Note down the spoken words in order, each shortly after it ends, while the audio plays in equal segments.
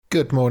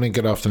Good morning,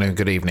 good afternoon,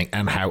 good evening,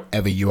 and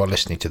however you are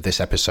listening to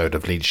this episode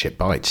of Leadership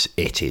Bites,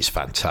 it is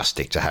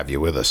fantastic to have you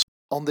with us.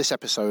 On this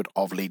episode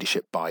of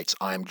Leadership Bites,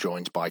 I am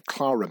joined by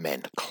Clara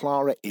Min.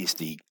 Clara is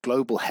the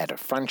Global Head of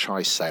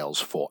Franchise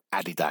Sales for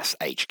Adidas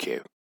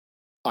HQ.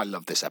 I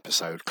love this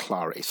episode.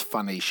 Clara is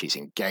funny, she's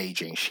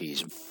engaging,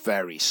 she's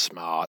very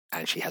smart,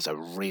 and she has a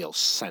real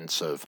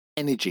sense of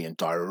energy and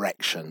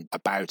direction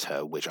about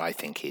her, which I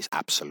think is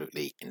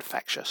absolutely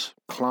infectious.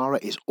 Clara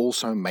is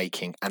also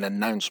making an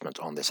announcement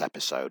on this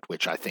episode,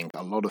 which I think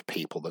a lot of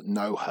people that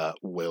know her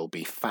will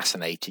be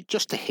fascinated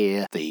just to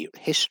hear the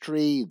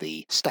history,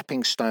 the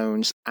stepping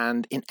stones,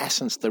 and in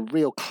essence, the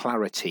real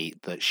clarity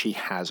that she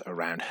has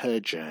around her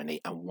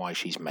journey and why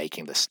she's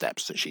making the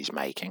steps that she's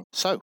making.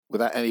 So,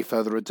 without any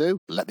further ado,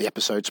 let the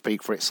episode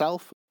speak for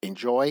itself.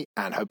 Enjoy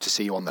and hope to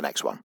see you on the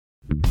next one.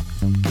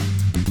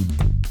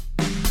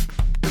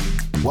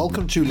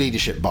 Welcome to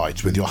Leadership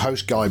Bites with your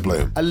host Guy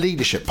Bloom, a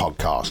leadership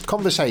podcast,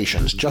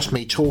 conversations, just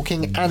me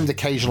talking and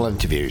occasional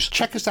interviews.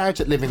 Check us out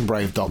at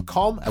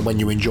livingbrave.com, and when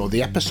you enjoy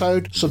the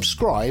episode,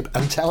 subscribe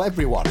and tell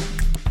everyone.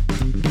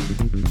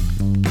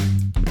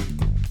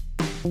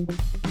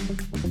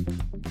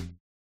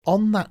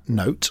 On that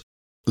note,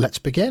 let's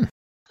begin.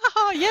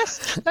 Oh,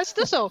 yes, let's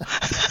do so.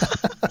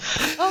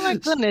 Oh my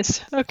goodness.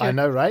 Okay. I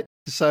know, right?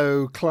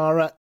 So,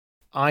 Clara,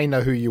 I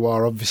know who you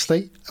are,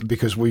 obviously,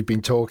 because we've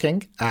been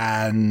talking,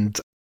 and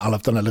I'll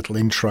have done a little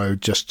intro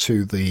just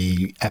to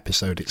the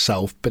episode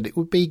itself, but it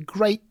would be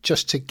great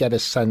just to get a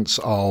sense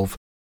of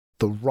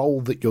the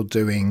role that you're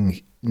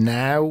doing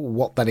now,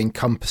 what that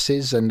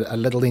encompasses, and a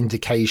little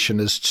indication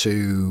as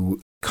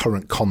to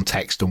current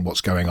context and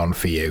what's going on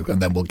for you.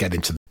 And then we'll get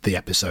into the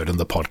episode and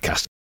the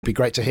podcast. It'd be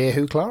great to hear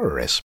who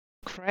Clara is.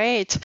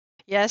 Great.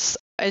 Yes,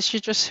 as you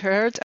just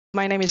heard,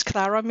 my name is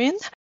Clara Min.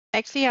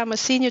 Actually, I'm a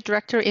Senior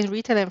Director in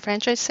Retail and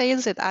Franchise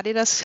Sales at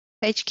Adidas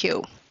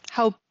HQ.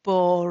 How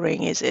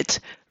boring is it,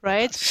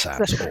 right? That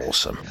sounds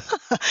awesome.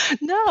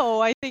 No,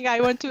 I think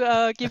I want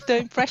to give the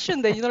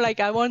impression that,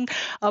 I want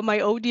my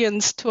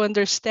audience to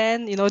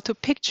understand, to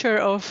picture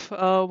of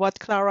what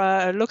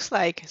Clara looks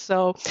like.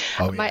 So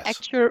my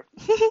actual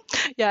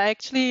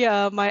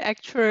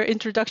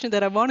introduction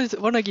that I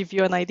want to give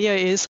you an idea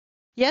is,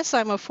 yes,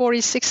 I'm a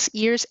 46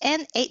 years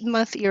and 8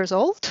 months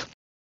old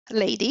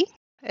lady,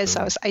 as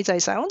I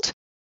sound.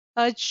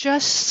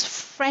 Just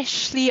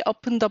freshly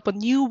opened up a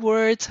new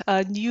world,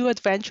 a new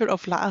adventure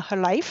of her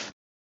life,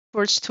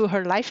 towards to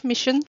her life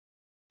mission,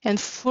 and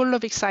full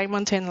of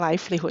excitement and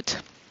livelihood.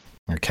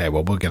 Okay,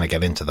 well, we're going to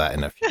get into that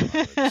in a few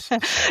moments.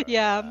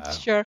 Yeah,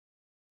 sure.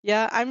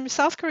 Yeah, I'm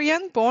South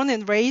Korean, born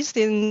and raised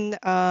in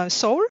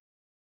Seoul,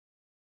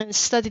 and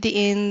studied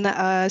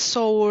in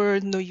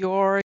Seoul, New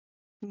York,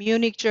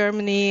 Munich,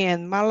 Germany,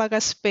 and Malaga,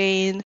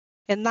 Spain,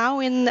 and now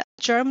in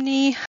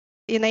Germany,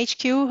 in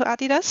HQ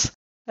Adidas.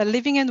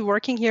 Living and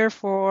working here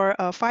for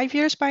 5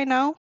 years by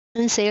now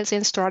in sales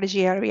and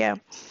strategy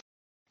area.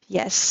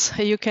 Yes,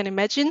 you can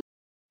imagine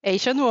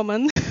Asian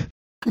woman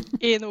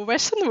in a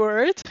Western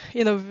world,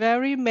 in a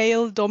very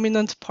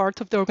male-dominant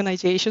part of the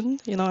organization,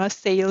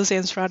 sales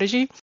and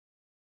strategy.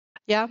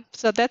 Yeah,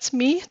 so that's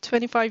me,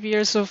 25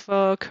 years of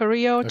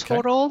career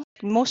total.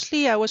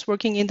 Mostly I was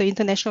working in the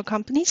international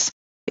companies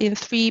in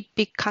 3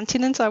 big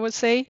continents, I would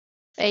say,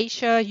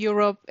 Asia,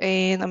 Europe,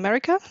 and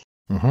America.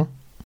 Mm-hmm.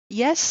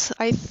 Yes,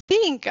 I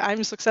think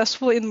I'm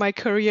successful in my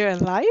career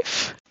and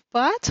life,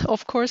 but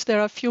of course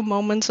there are a few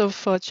moments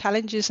of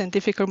challenges and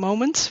difficult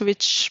moments,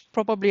 which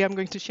probably I'm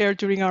going to share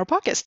during our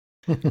podcast.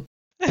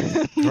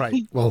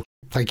 Right. Well,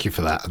 thank you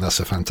for that. That's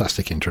a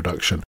fantastic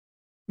introduction.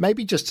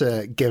 Maybe just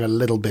to give a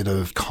little bit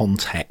of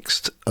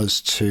context as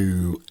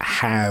to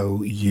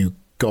how you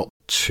got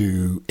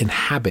to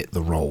inhabit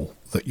the role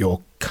that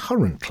you're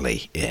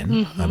currently in,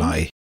 Mm-hmm.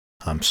 and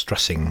I'm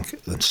stressing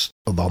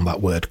on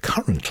that word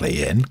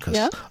currently in,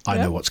 because I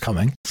know what's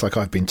coming. It's like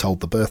I've been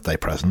told the birthday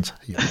present.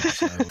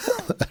 So,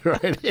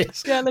 right, it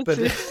is. Yeah, let's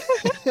see.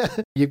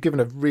 You've given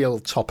a real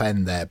top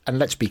end there. And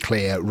let's be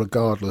clear,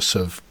 regardless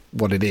of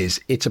what it is,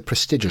 it's a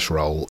prestigious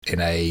role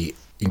in a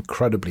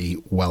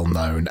incredibly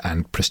well-known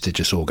and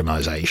prestigious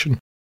organisation.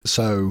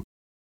 So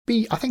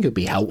I think it'd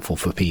be helpful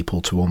for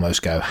people to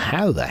almost go,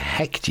 how the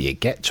heck do you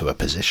get to a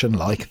position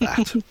like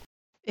that?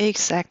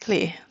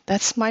 Exactly.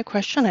 That's my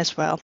question as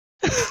well.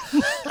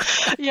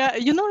 Yeah,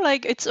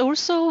 it's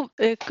also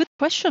a good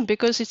question,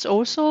 because it's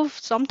also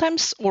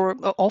sometimes or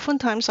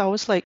oftentimes I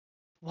was like,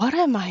 what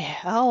am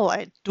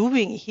I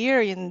doing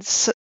here in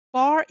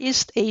Far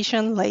East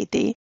Asian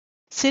lady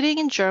sitting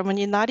in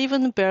Germany, not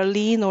even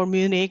Berlin or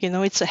Munich,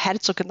 it's a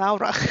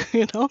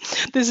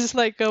Herzogenaurach, this is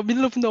like a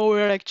middle of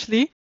nowhere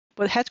actually,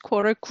 but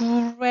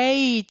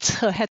great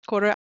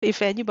headquarter.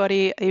 If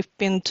anybody have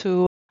been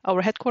to our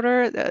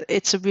headquarters,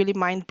 it's a really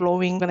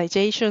mind-blowing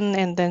organization,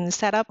 and then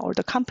set up, or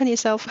the company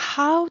itself.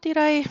 How did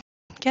I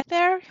get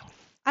there?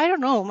 I don't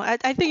know. I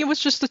think it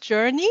was just a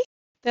journey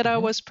that I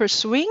was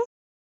pursuing.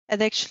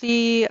 And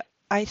actually,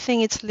 I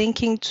think it's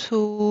linking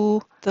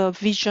to the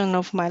vision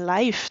of my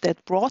life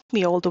that brought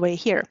me all the way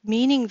here.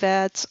 Meaning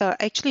that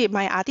actually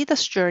my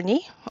Adidas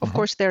journey, of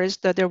course,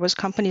 there was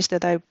companies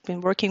that I've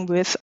been working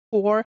with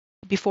before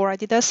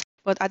Adidas,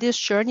 but Adidas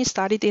journey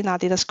started in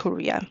Adidas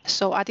Korea.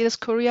 So Adidas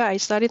Korea, I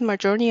started my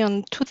journey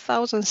in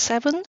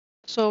 2007.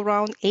 So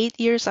around 8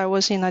 years I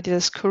was in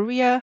Adidas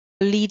Korea,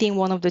 leading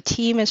one of the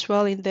team as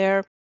well in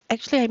there.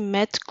 Actually, I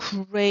met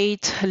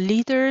great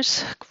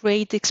leaders,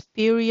 great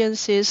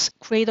experiences,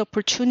 great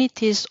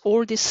opportunities,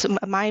 all this,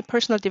 my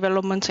personal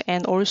development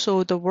and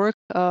also the work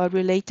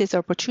related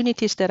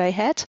opportunities that I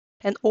had.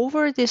 And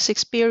over these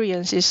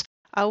experiences,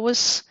 I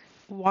was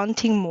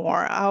wanting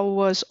more. I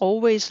was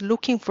always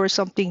looking for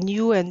something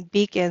new and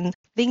big and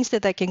things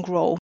that I can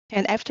grow.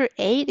 And after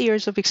 8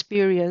 years of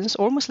experience,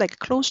 almost like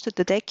close to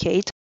the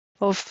decade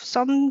of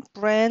some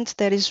brand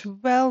that is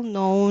well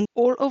known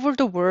all over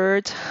the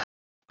world,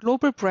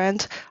 global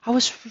brand, I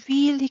was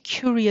really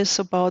curious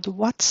about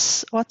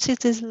what's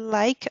it is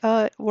like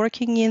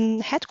working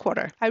in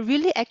headquarters. I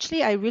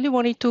really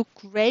wanted to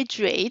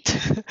graduate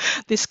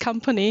this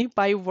company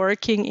by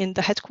working in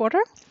the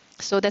headquarters.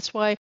 So that's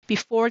why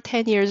before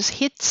 10 years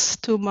hits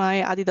to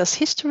my Adidas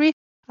history,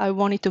 I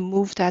wanted to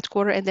move to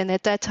headquarters. And then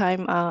at that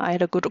time, I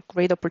had a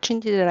great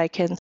opportunity that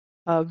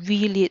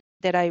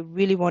I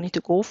really wanted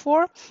to go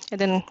for.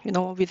 And then,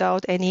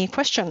 without any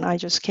question, I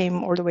just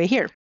came all the way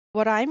here.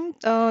 What I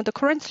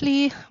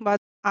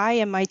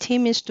and my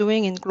team is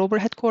doing in global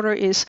headquarters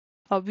is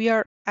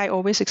I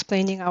always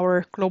explaining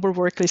our global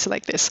work is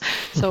like this.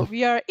 So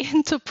we are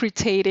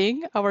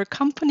interpreting our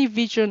company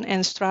vision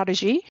and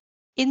strategy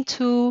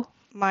into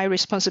my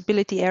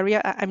responsibility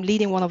area. I'm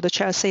leading one of the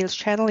sales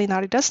channel in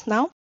Adidas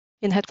now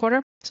in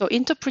headquarters. So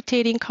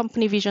interpreting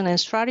company vision and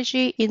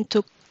strategy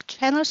into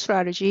channel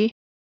strategy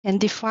and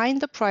define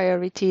the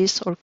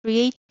priorities or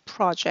create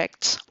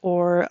projects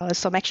or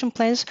some action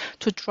plans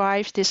to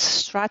drive this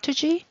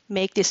strategy,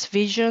 make this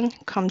vision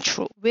come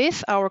true.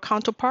 With our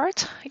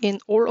counterpart in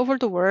all over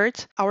the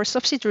world, our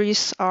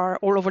subsidiaries are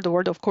all over the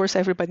world. Of course,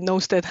 everybody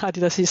knows that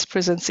Adidas is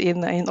present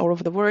in all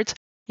over the world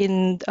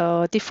in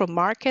different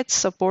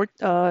markets,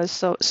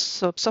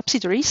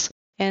 subsidiaries,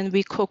 and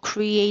we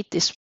co-create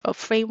this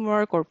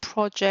framework or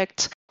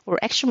project or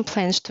action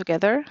plans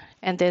together,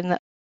 and then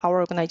our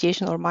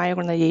organization or my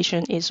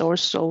organization is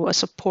also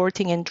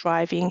supporting and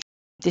driving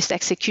this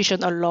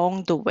execution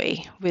along the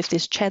way with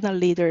these channel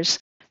leaders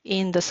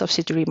in the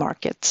subsidiary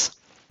markets.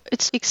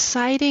 It's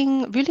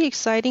really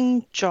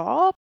exciting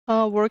job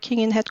working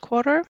in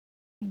headquarters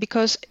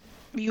because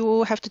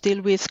you have to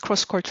deal with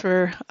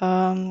cross-cultural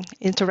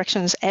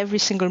interactions every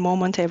single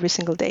moment, every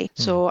single day.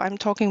 So I'm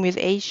talking with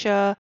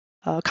Asia,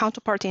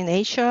 counterpart in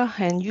Asia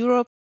and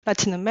Europe,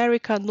 Latin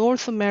America,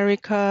 North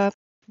America,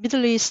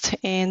 Middle East,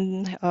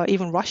 and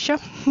even Russia.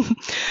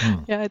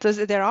 Yeah,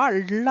 there are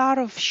a lot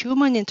of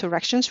human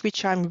interactions,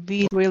 which I'm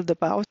really thrilled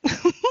about.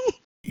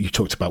 You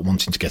talked about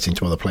wanting to get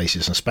into other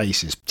places and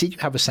spaces. Did you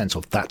have a sense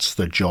of that's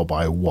the job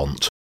I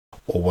want?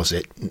 Or was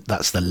it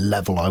that's the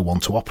level I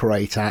want to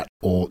operate at?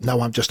 Or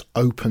no, I'm just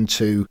open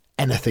to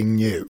anything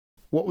new?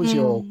 What was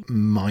your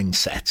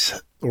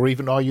mindset? Or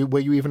even were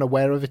you even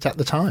aware of it at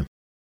the time?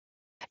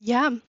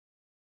 Yeah,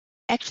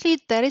 actually,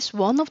 that is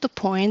one of the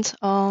points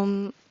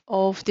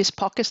of this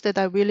podcast that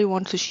I really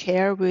want to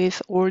share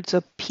with all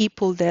the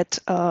people that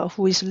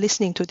who is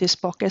listening to this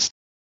podcast.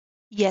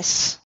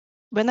 Yes,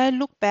 when I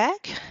look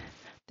back,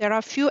 there are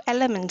a few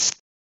elements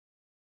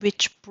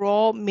which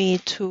brought me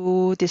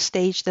to the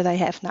stage that I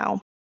have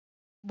now.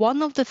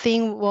 One of the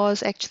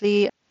things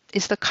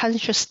is the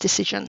conscious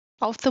decision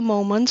of the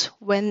moment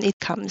when it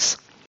comes.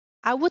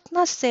 I would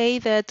not say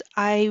that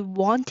I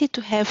wanted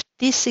to have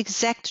this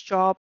exact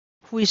job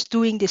who is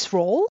doing this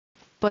role,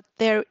 but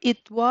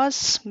it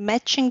was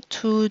matching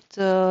to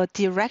the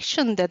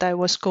direction that I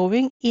was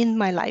going in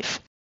my life.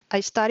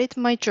 I started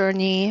my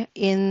journey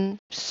in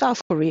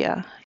South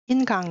Korea,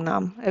 in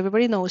Gangnam.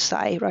 Everybody knows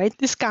Psy, right?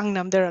 This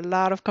Gangnam, there are a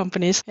lot of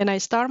companies. And I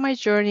started my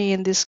journey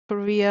in this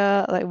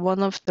Korea, like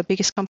one of the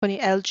biggest company,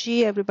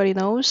 LG, everybody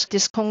knows.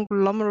 This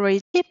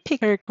conglomerate,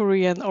 typical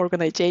Korean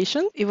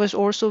organization. It was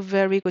also a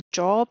very good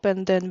job.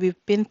 And then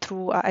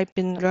I've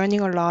been learning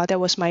a lot. That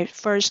was my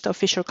first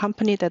official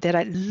company that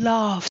I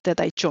loved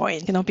that I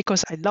joined,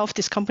 because I love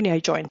this company I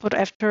joined. But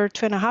after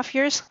 2.5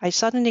 years, I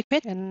suddenly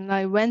quit and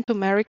I went to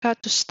America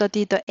to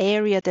study the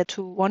area that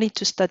I wanted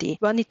to study.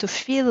 I wanted to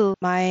fill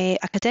my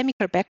academic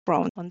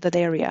background on that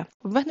area.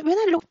 When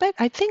I look back,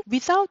 I think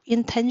without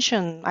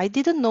intention, I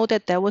didn't know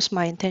that was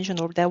my intention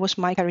or that was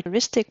my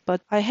characteristic, but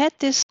I had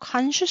this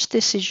conscious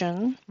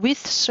decision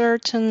with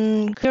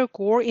certain clear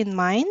goal in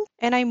mind,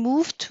 and I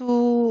moved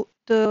to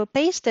the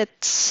place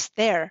that's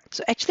there.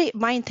 So actually,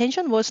 my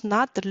intention was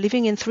not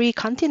living in 3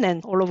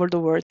 continents all over the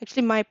world.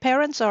 Actually, my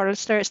parents are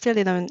still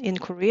in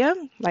Korea.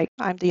 Like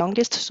I'm the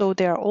youngest, so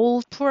they're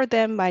all poor.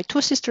 Them, my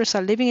 2 sisters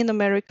are living in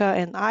America,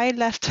 and I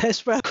left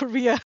as well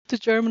Korea to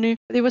Germany.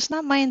 It was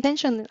not my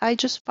intention. I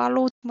just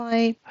followed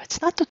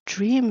it's not a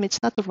dream.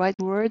 It's not the right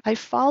word. I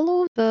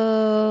followed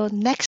the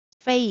next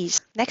phase,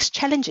 next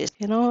challenges,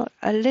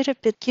 a little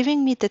bit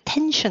giving me the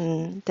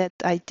tension that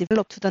I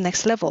developed to the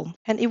next level.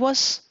 And it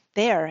was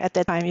there at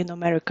that time in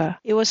America.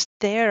 It was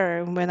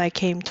there when I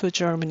came to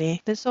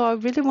Germany. And so I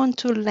really want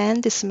to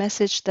land this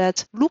message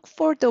that look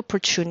for the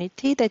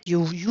opportunity that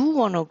you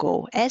want to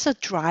go as a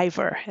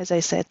driver, as I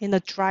said, in a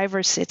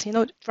driver's seat.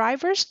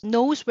 Drivers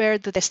knows where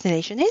the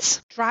destination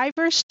is.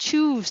 Drivers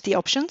choose the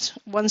options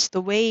once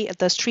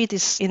the street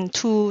is in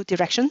two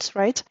directions,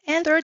 right?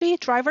 And thirdly,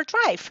 drive,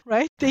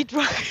 right? They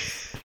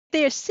drive.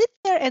 They sit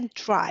there and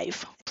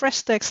drive,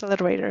 press the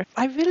accelerator.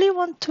 I really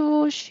want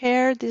to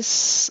share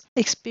this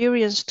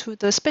experience to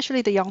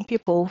especially the young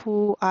people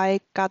who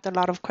I got a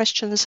lot of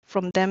questions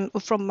from them,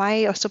 from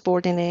my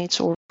subordinates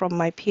or from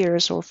my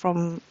peers or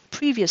from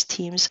previous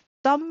teams.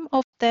 Some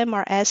of them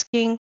are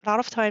asking a lot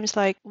of times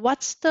like,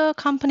 what's the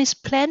company's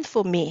plan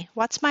for me?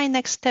 What's my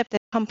next step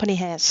that the company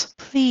has?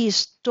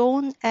 Please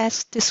don't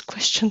ask this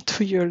question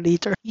to your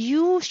leader.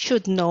 You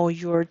should know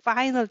your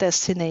final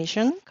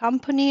destination.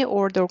 Company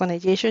or the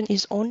organization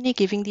is only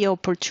giving the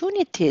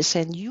opportunities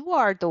and you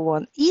are the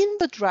one in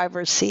the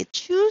driver's seat.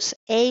 Choose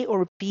A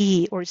or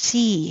B or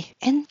C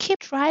and keep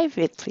drive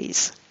it,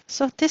 please.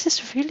 So this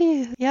is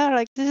really,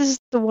 this is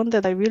the one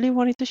that I really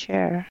wanted to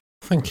share.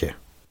 Thank you.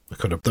 I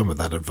could have done with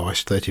that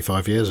advice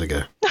 35 years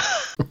ago.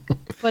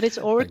 But it's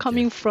all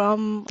coming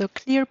from the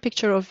clear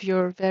picture of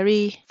your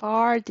very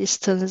far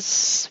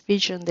distance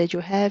vision that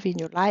you have in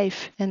your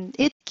life. And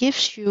it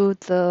gives you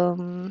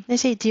the,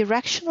 let's say,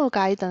 directional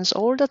guidance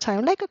all the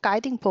time, like a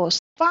guiding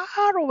post,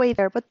 far away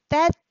there, but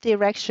that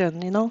direction,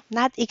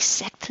 not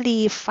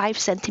exactly 5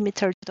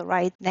 centimeters to the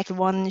right. Next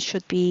one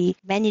should be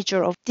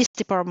manager of this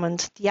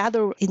department. The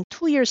other, in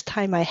 2 years'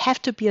 time, I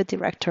have to be a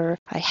director.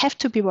 I have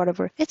to be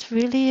whatever. It's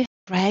really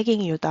dragging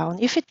you down.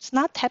 If it's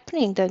not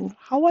happening, then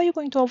how are you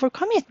going to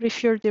overcome it?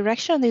 If your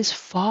direction is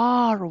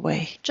far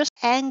away, just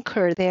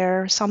anchor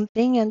there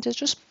something and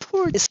just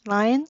pull this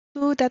line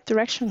to that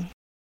direction.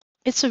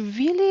 It's a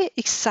really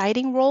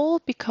exciting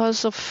role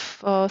because of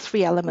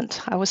 3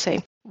 elements, I would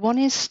say. One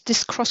is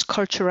this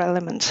cross-cultural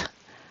element.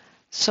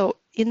 So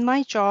in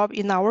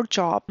our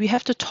job, we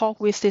have to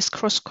talk with this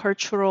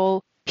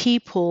cross-cultural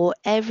people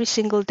every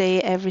single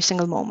day, every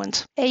single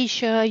moment.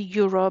 Asia,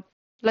 Europe,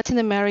 Latin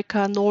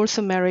America, North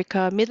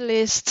America, Middle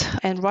East,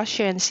 and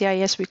Russia and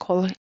CIS, we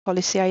call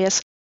it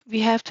CIS.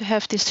 We have to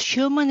have this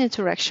human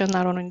interaction,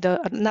 not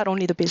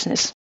only the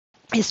business.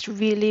 It's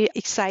really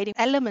exciting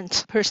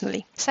element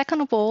personally.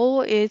 Second of all,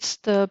 it's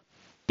the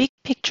big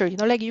picture.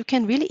 You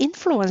can really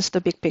influence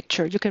the big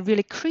picture. You can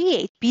really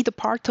be the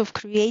part of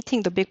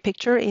creating the big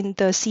picture in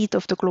the seat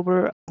of the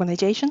global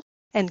organization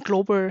and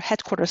global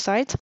headquarters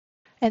site.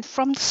 And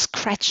from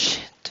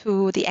scratch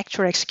to the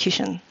actual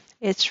execution.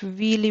 It's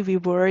really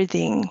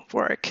rewarding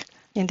work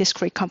in this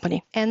great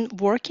company.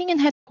 And working in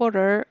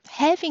headquarters,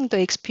 having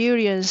the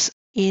experience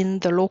in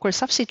the local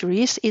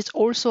subsidiaries is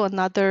also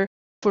another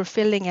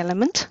fulfilling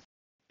element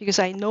because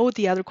I know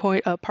the other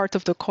part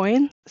of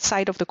the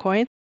side of the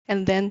coin.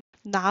 And then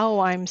now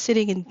I'm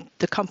sitting in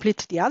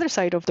the other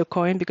side of the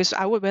coin because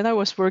when I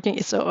was working,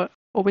 it's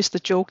always the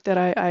joke that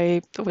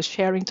I was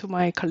sharing to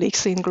my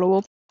colleagues in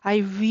Global.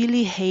 I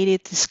really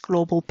hated these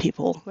global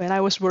people when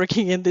I was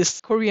working in this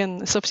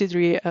Korean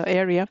subsidiary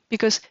area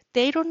because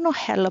they don't know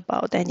hell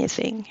about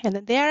anything. And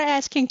then they are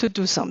asking to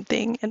do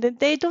something. And then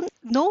they don't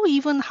know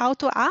even how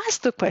to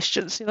ask the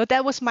questions.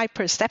 That was my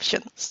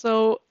perception.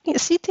 So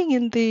sitting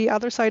in the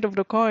other side of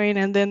the coin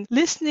and then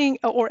listening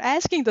or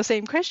asking the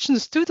same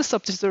questions to the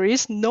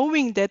subsidiaries,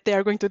 knowing that they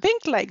are going to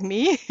think like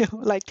me,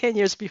 like 10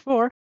 years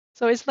before.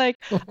 So it's like,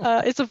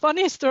 it's a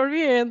funny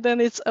story, and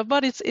then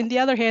but it's in the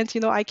other hand,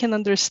 I can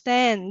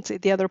understand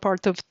the other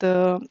part of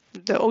the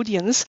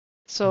audience.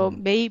 So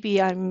maybe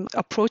I'm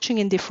approaching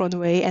in different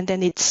way, and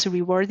then it's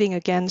rewarding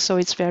again. So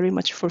it's very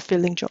much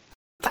fulfilling job.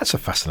 That's a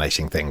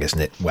fascinating thing,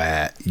 isn't it?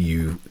 Where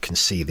you can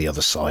see the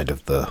other side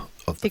of the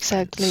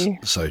exactly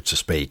fence, so to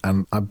speak.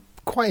 And I'm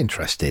quite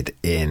interested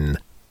in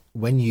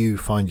when you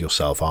find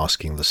yourself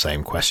asking the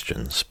same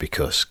questions,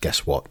 because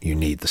guess what? You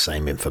need the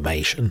same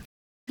information.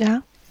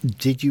 Yeah.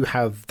 Did you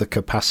have the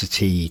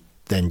capacity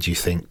then, do you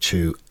think,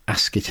 to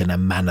ask it in a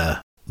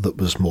manner that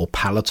was more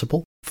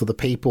palatable for the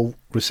people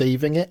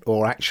receiving it?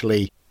 Or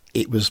actually,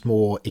 it's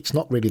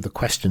not really the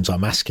questions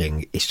I'm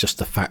asking, it's just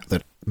the fact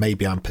that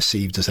maybe I'm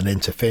perceived as an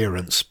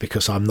interference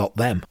because I'm not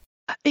them?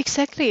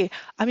 Exactly.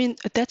 I mean,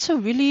 that's a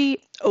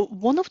really,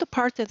 one of the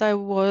parts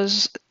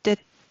that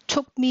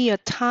took me a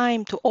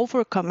time to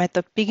overcome at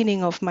the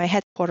beginning of my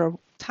headquarter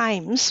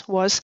times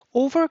was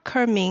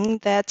overcoming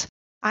that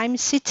I'm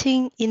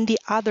sitting in the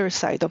other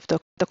side of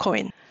the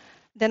coin.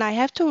 Then I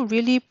have to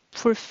really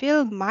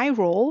fulfill my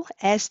role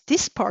as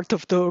this part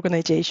of the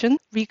organization,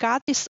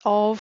 regardless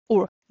of,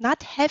 or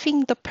not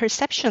having the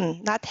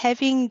perception, not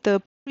having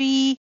the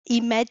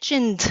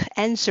pre-imagined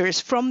answers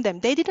from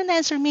them. They didn't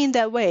answer me in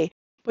that way.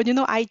 But,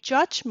 I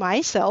judge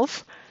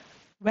myself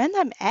when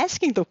I'm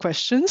asking the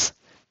questions,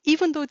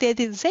 even though they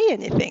didn't say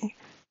anything.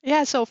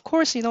 Yeah, so of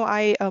course,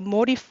 I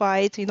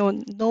modified,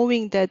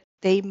 knowing that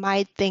they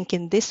might think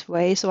in this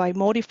way. So I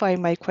modify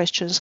my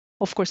questions.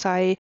 Of course,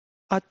 I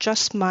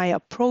adjust my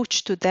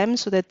approach to them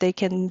so that they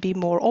can be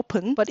more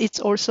open. But it's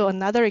also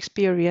another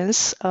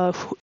experience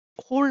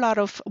whole lot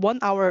of 1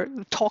 hour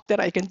talk that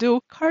I can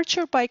do,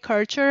 culture by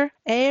culture,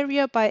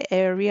 area by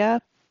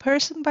area,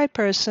 person by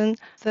person,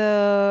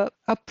 the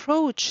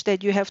approach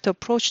that you have to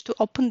approach to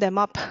open them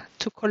up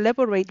to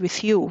collaborate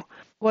with you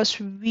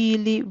was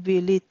really,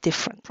 really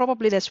different.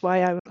 Probably that's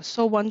why I was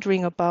so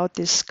wondering about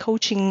this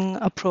coaching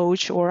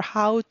approach, or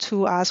how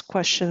to ask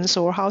questions,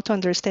 or how to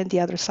understand the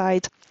other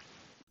side.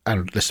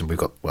 And listen, we've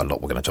got a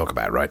lot we're going to talk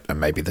about, right? And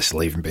maybe this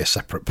will even be a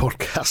separate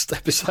podcast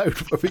episode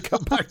when we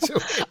come back to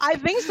it. I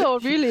think so,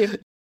 really.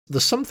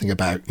 There's something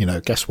about,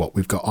 guess what?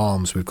 We've got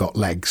arms, we've got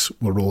legs,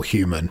 we're all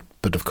human,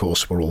 but of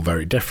course we're all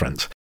very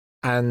different.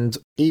 And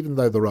even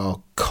though there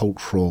are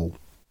cultural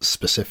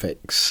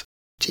specifics,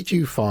 did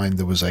you find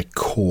there was a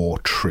core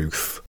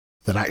truth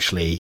that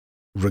actually,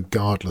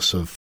 regardless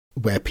of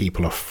where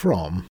people are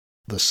from,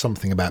 there's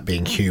something about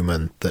being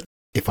human that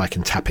if I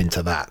can tap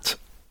into that,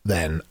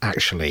 then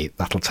actually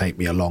that'll take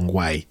me a long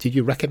way? Did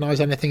you recognize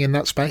anything in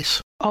that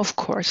space? Of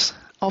course.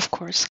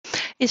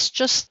 It's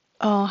just,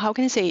 how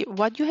can I say,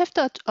 what you have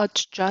to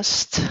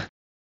adjust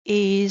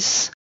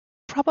is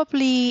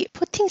probably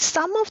putting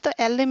some of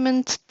the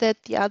elements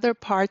that the other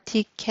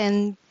party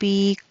can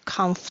be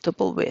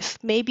comfortable with.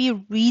 Maybe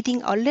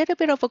reading a little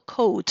bit of a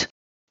code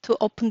to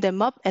open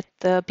them up at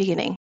the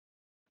beginning.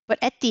 But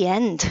at the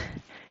end,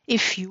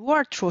 if you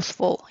are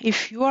truthful,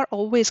 if you are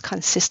always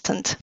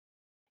consistent,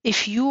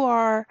 if you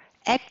are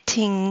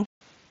acting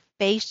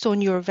based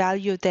on your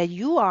value that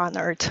you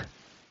honored,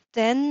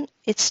 then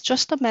it's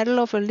just a matter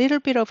of a little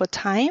bit of a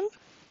time.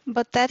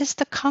 But that is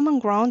the common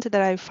ground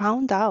that I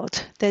found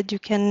out, that you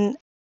can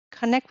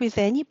connect with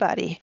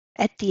anybody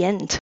at the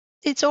end.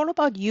 It's all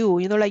about you.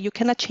 Like, you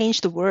cannot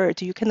change the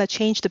word. You cannot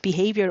change the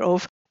behavior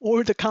of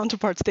all the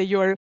counterparts that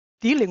you're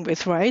dealing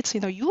with, right?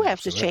 You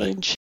have to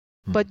change.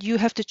 But you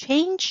have to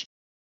change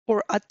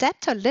or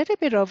adapt a little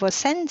bit of a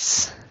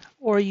sense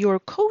or your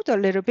code a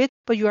little bit,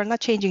 but you are not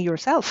changing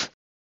yourself.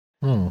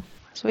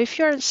 So if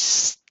you're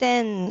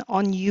stand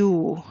on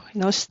you,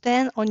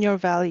 stand on your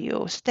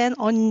value, stand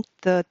on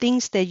the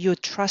things that you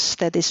trust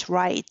that is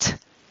right, at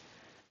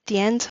the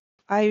end,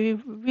 I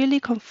really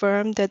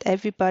confirm that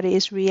everybody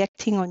is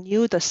reacting on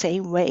you the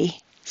same way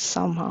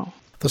somehow.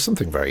 There's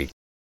something very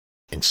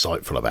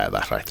insightful about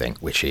that, I think,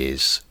 which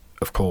is,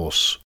 of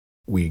course,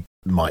 we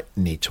might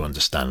need to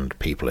understand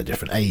people at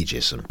different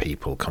ages and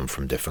people come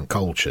from different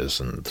cultures,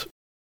 and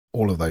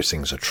all of those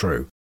things are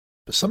true.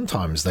 But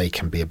sometimes they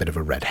can be a bit of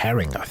a red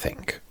herring, I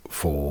think,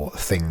 for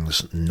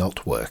things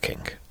not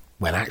working,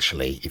 when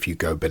actually, if you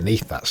go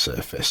beneath that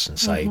surface and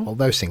say, well,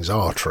 those things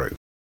are true,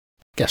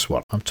 guess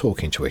what? I'm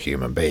talking to a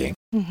human being.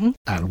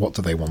 And what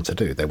do they want to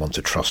do? They want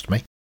to trust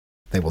me.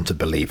 They want to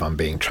believe I'm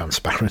being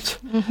transparent.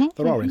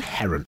 There are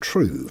inherent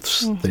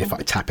truths that if I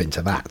tap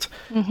into that,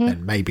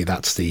 then maybe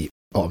that's I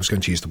was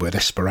going to use the word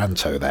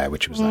Esperanto there,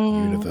 which was that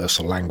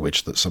universal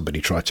language that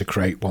somebody tried to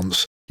create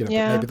once. But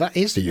maybe that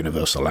is the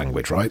universal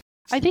language, right?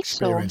 I think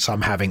so. Experience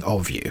I'm having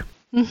of you.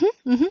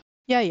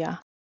 Yeah.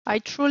 I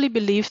truly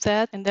believe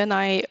that. And then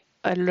I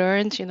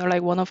learned,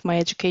 like one of my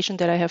education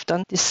that I have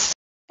done, this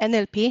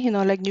NLP,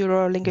 like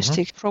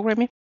neuro-linguistic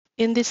programming,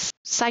 in this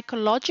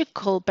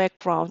psychological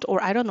background,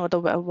 or I don't know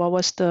what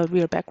was the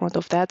real background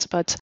of that,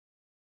 but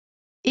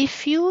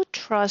if you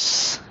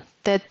trust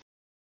that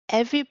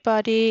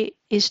everybody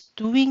is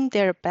doing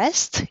their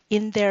best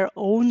in their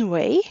own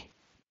way,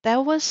 that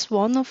was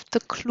one of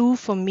the clue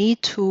for me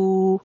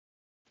to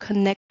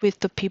connect with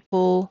the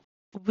people,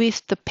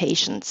 with the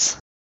patients,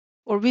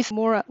 or with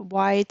more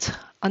wide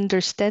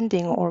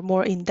understanding or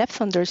more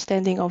in-depth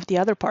understanding of the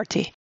other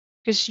party.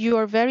 Because you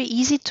are very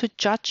easy to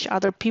judge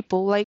other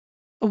people, like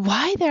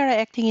why they are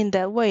acting in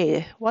that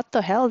way, what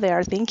the hell they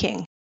are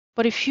thinking.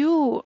 But if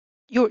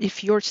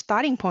your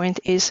starting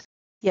point is,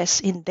 yes,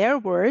 in their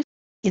word,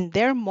 in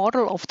their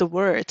model of the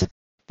word,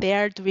 they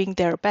are doing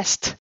their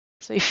best.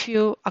 So if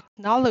you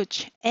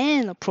acknowledge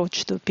and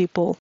approach the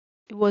people,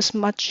 it was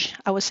much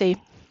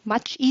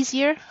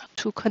easier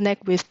to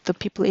connect with the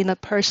people in a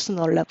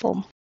personal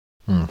level,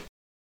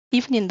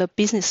 even in the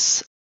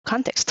business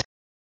context.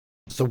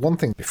 So one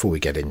thing before we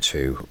get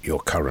into your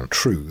current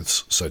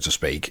truths, so to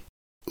speak,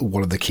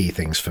 one of the key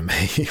things for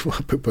me,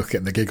 people are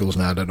getting the giggles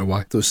now, I don't know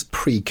why, there's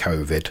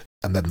pre-COVID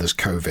and then there's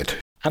COVID.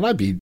 And I'd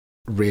be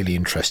really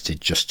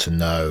interested just to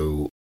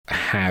know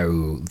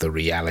how the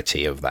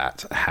reality of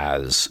that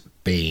has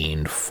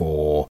been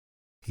for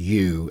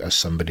you as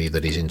somebody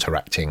that is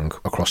interacting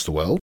across the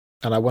world.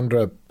 And I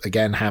wonder,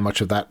 again, how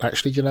much of that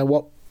actually, you know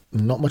what,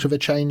 not much of a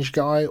change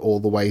guy, all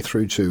the way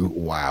through to,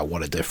 wow,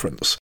 what a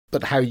difference.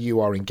 But how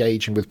you are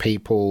engaging with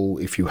people,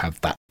 if you have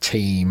that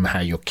team, how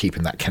you're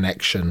keeping that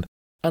connection,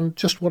 and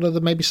just what are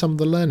maybe some of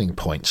the learning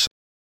points?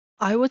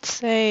 I would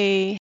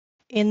say,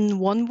 in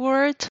one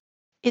word,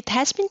 it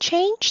has been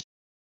changed,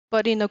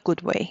 but in a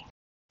good way,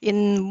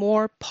 in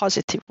more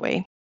positive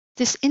way.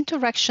 These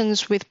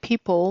interactions with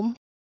people,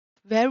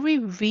 very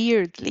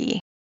weirdly,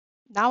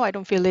 now I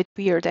don't feel it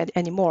weird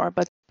anymore,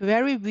 but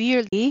very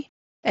weirdly,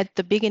 at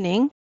the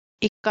beginning,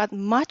 it got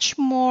much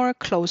more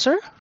closer,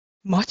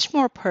 much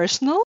more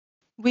personal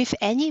with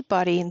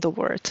anybody in the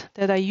world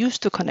that I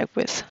used to connect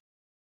with.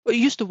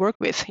 used to work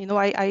with.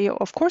 I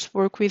of course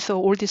work with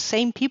all the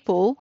same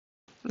people,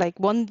 like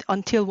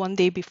until one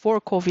day before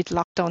COVID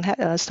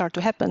lockdown start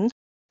to happen.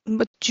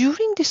 But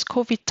during this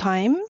COVID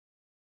time,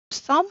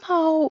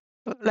 somehow,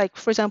 like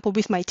for example,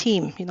 with my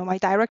team, my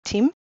direct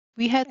team,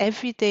 we had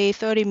every day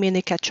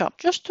 30-minute catch up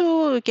just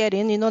to get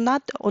in,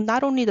 not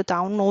only the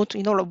download,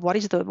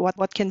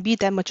 what can be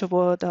that much of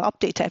the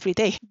update every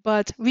day,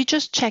 but we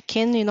just check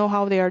in,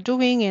 how they are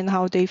doing and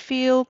how they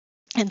feel.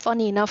 And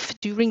funny enough,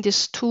 during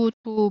this two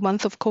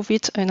months of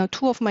COVID,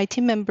 two of my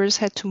team members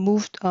had to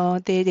move.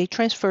 They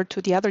transferred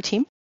to the other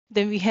team.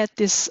 Then we had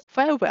this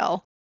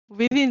farewell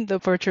within the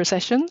virtual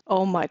session.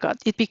 Oh my God,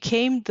 it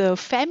became the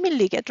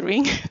family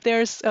gathering.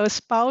 There's a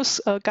spouse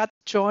got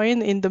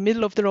joined in the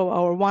middle of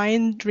our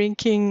wine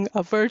drinking,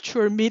 a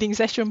virtual meeting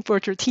session,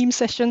 virtual team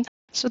session.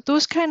 So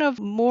those kind of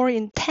more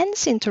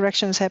intense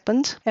interactions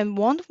happened. And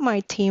one of my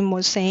team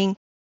was saying,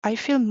 I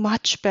feel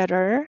much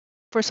better.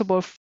 First of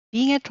all,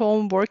 being at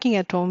home, working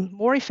at home,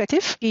 more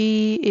effective.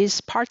 She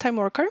is part-time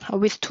worker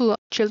with 2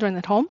 children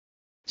at home.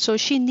 So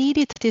she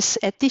needed this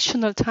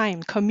additional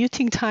time,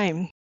 commuting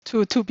time,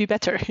 to be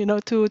better,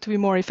 to be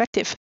more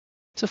effective.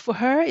 So for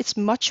her, it's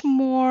much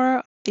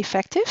more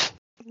effective.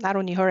 Not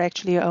only her,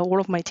 actually, all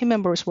of my team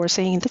members were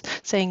saying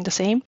the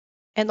same.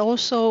 And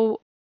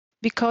also,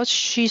 because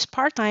she's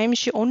part-time,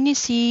 she only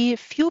see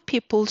few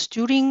people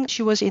during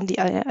she was in the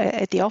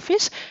at the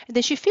office, and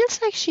then she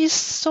feels like she's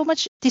so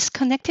much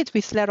disconnected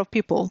with a lot of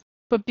people.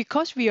 But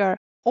because we are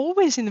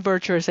always in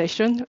virtual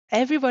session,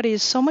 everybody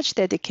is so much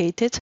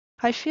dedicated.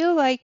 I feel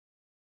like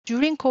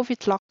during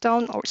COVID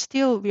lockdown, or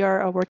still we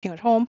are working at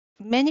home,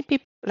 many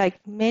people, like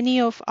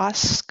many of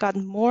us, got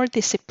more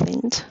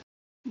disciplined,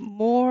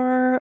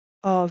 more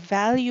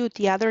value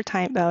the other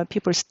time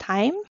people's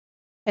time,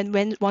 and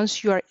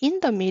once you are in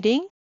the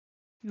meeting,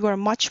 you are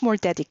much more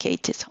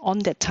dedicated on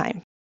that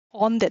time,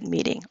 on that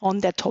meeting, on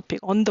that topic,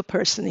 on the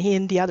person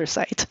in the other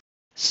side.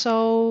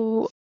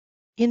 So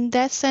in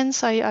that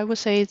sense, I would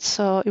say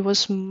it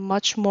was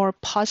much more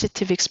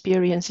positive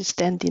experiences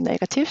than the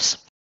negatives.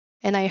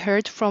 And I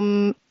heard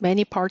from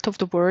many parts of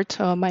the world,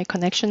 my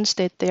connections,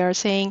 that they are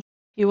saying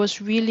it was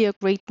really a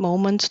great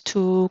moment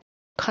to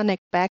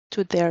connect back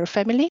to their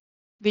family,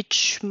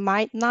 which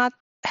might not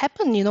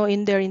happen,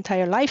 in their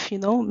entire life.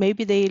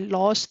 Maybe they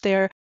lost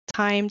their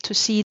time to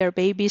see their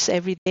babies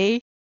every day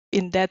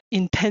in that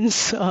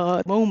intense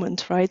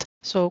moment, right?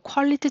 So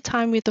quality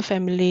time with the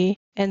family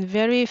and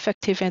very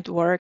effective at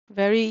work,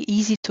 very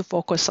easy to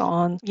focus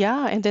on.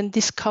 Yeah, and then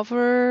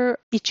discover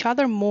each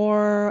other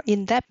more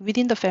in depth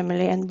within the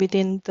family and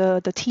within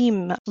the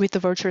team with the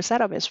virtual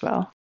setup as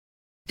well.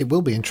 It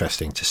will be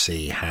interesting to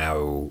see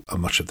how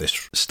much of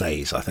this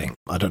stays, I think.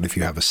 I don't know if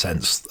you have a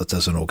sense that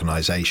as an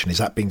organisation, is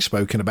that being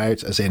spoken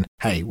about as in,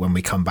 hey, when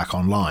we come back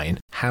online,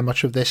 how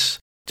much of this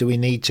do we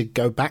need to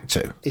go back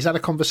to? Is that a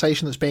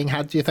conversation that's being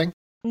had, do you think?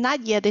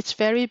 Not yet. It's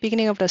very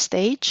beginning of the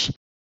stage.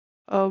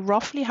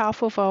 Roughly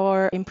half of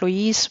our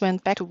employees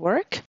went back to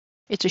work.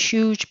 It's a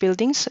huge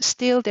buildings.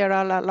 Still, there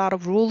are a lot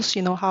of rules,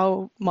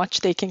 how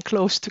much they can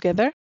close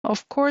together.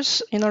 Of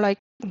course, like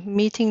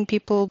meeting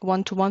people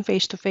one-to-one,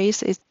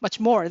 face-to-face is much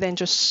more than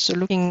just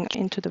looking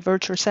into the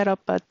virtual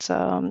setup, but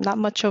not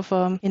much of,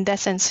 in that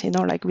sense,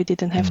 like we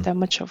didn't have that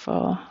much of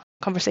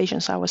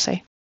conversations, I would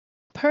say.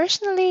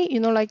 Personally,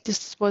 like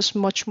this was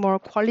much more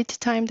quality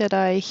time that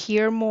I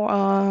hear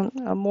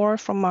more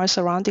from our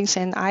surroundings,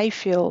 and I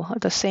feel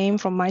the same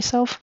from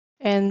myself.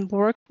 And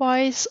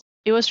work-wise,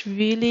 it was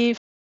really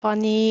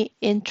funny,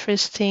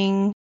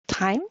 interesting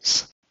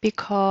times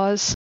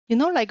because,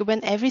 like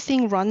when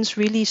everything runs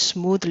really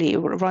smoothly,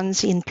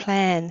 runs in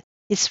plan,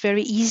 it's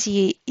very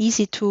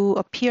easy to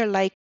appear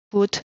like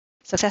good,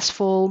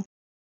 successful,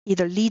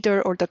 either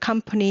leader or the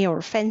company,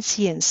 or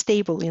fancy and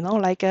stable,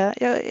 like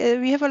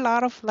we have a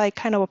lot of like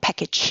kind of a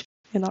package,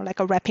 like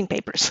a wrapping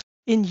papers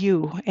in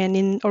you and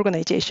in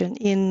organization,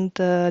 in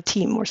the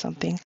team or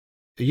something.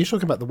 Are you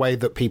talking about the way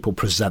that people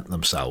present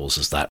themselves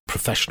as that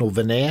professional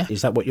veneer?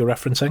 Is that what you're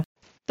referencing?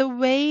 The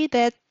way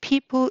that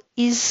people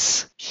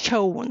is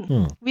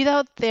shown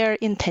without their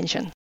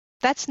intention.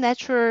 That's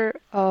natural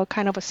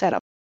kind of a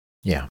setup.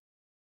 Yeah.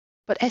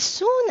 But as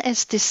soon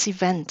as this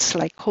event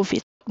like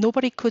COVID,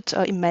 nobody could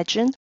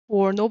imagine,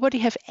 or nobody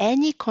have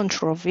any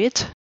control of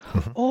it,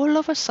 all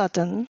of a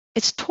sudden,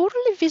 it's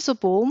totally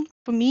visible.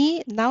 For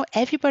me, now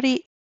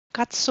everybody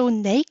got so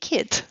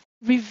naked,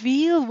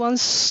 reveal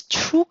one's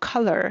true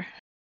color.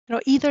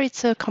 Either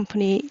it's a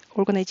company,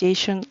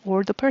 organization,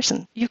 or the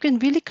person. You can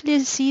really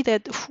clearly see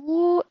that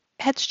who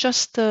had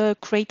just a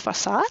great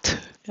facade,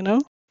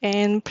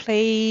 and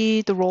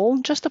play the role,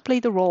 just to play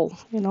the role,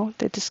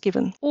 that is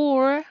given.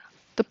 Or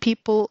the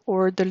people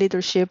or the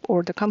leadership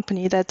or the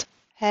company that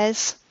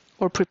has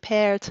or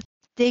prepared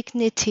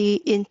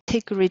dignity,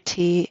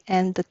 integrity,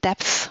 and the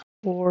depth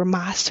or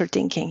master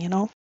thinking,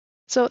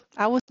 So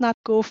I would not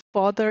go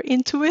further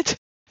into it,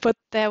 but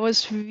that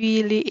was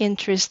really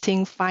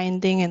interesting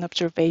finding and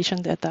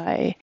observation that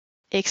I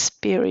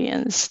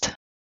experienced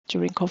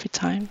during COVID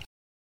time.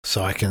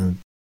 So I can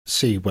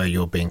see where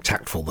you're being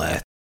tactful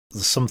there.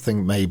 There's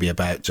something maybe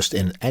about just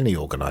in any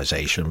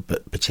organisation,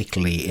 but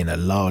particularly in a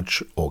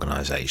large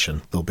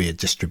organisation, there'll be a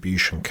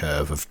distribution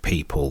curve of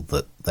people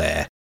that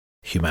their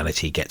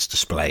humanity gets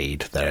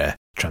displayed, their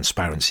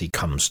transparency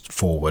comes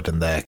forward,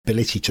 and their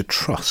ability to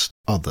trust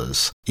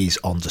others is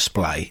on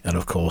display. And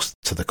of course,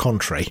 to the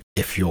contrary,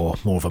 if you're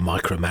more of a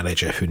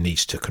micromanager who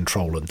needs to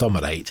control and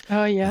dominate,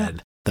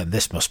 then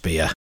this must be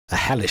a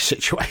hellish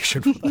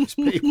situation for those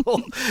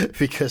people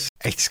because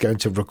it's going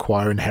to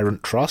require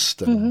inherent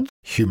trust and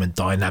human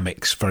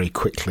dynamics very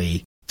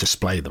quickly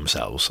display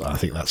themselves. I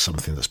think that's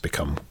something that's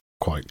become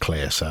quite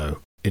clear. So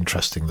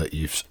interesting that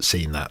you've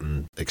seen that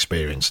and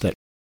experienced it.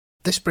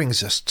 This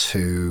brings us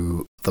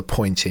to the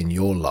point in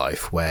your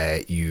life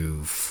where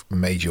you've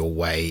made your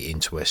way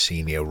into a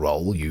senior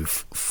role.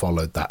 You've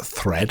followed that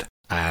thread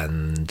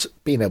and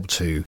been able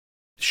to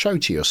show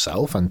to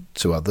yourself and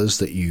to others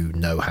that you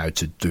know how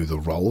to do the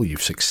role.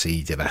 You've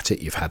succeeded at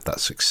it. You've had that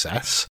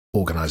success.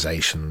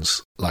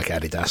 Organisations like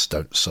Adidas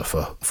don't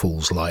suffer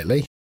fools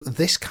lightly.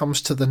 This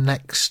comes to the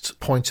next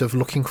point of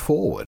looking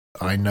forward.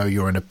 I know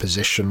you're in a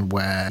position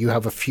where you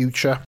have a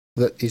future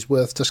that is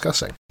worth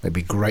discussing. It'd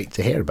be great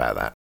to hear about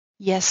that.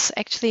 Yes,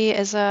 actually,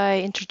 as I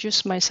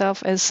introduced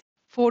myself as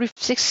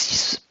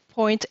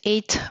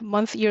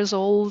 46.8 years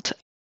old,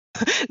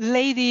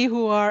 lady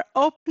who are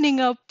opening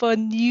up a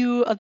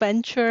new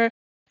adventure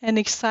and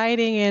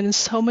exciting and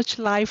so much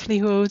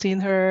livelihood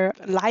in her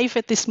life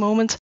at this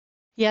moment.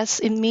 Yes,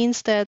 it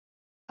means that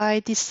I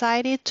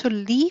decided to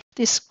leave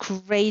this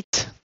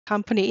great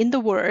company in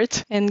the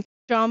world and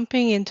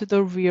jumping into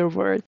the real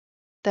world.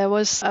 That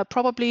was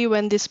probably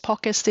when this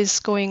podcast is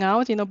going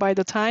out, by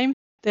the time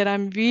that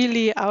I'm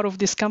really out of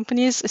these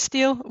companies.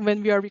 Still,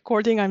 when we are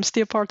recording, I'm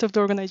still part of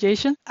the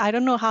organization. I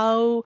don't know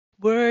how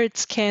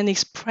words can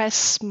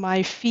express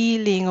my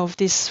feeling of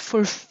this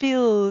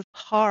fulfilled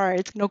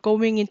heart,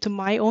 going into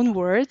my own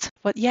words.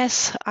 But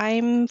yes,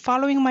 I'm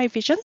following my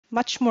vision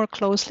much more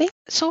closely.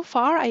 So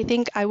far, I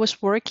think I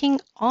was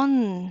working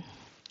on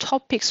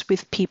topics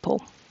with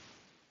people,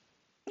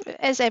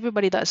 as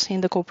everybody does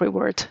in the corporate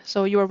world.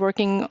 So you are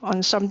working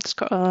on some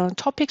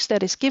topics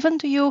that is given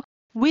to you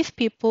with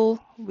people,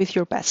 with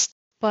your best.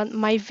 But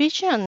my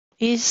vision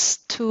is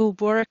to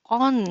work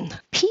on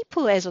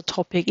people as a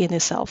topic in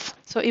itself.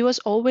 So it was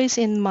always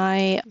in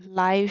my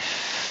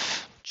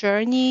life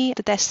journey,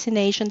 the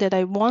destination that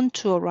I want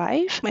to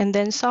arrive. And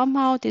then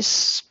somehow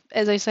this,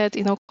 as I said,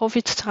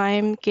 COVID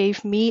time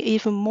gave me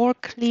even more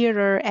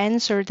clearer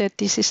answer that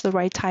this is the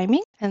right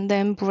timing. And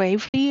then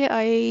bravely,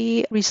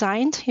 I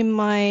resigned in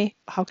my,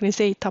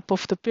 top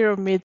of the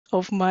pyramid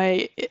of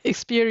my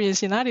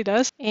experience in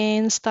Adidas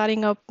and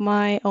starting up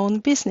my own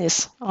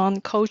business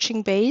on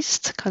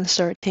coaching-based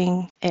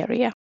consulting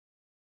area.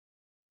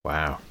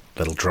 Wow,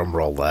 little drum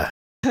roll there.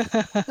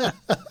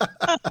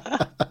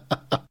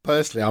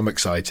 Personally, I'm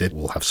excited.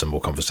 We'll have some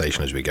more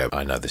conversation as we go.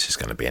 I know this is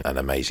going to be an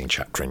amazing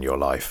chapter in your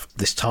life.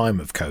 This time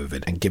of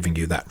COVID and giving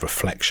you that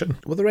reflection,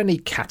 were there any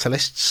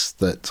catalysts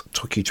that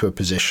took you to a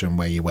position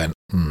where you went,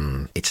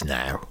 it's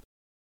now?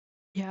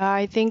 Yeah,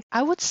 I think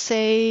I would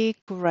say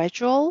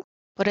gradual.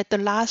 But at the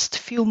last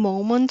few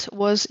moments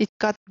it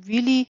got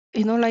really,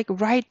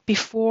 right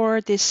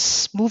before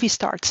this movie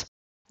starts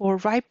or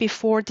right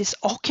before this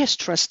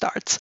orchestra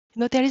starts.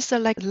 There is a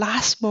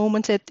last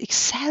moment that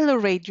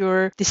accelerate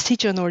your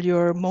decision or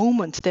your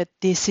moment that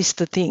this is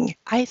the thing.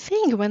 I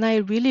think when I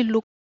really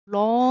look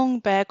long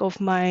back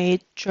of my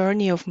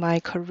journey of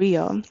my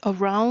career,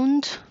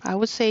 around, I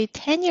would say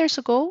 10 years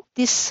ago,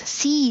 this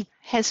seed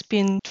has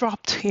been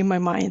dropped in my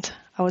mind,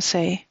 I would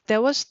say.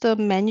 There was the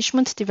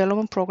management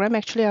development program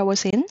actually I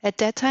was in. At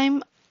that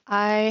time,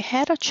 I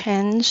had a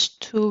chance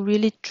to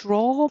really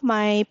draw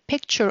my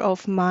picture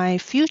of my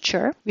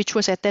future, which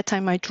was at that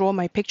time I draw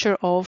my picture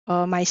of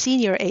my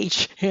senior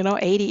age,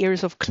 80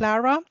 years of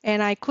Clara.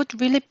 And I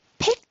could really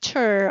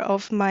picture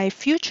of my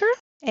future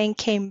and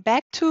came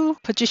back to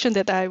position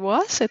that I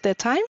was at that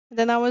time.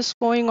 Then I was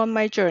going on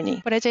my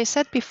journey. But as I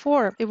said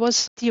before, it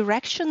was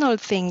directional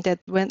thing that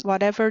when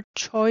whatever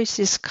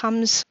choices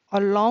comes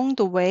along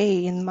the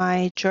way in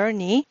my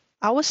journey,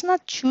 I was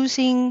not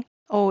choosing,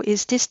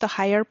 is this the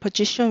higher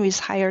position with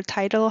higher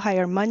title,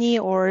 higher money,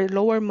 or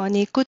lower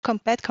money, good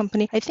bad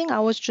company? I think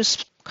I was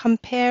just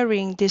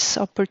comparing these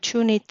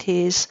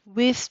opportunities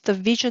with the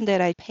vision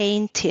that I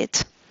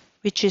painted,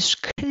 which is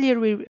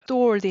clearly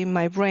stored in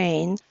my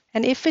brain.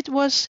 And if it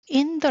was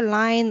in the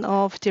line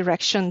of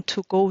direction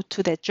to go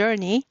to that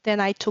journey, then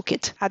I took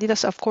it.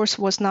 Adidas, of course,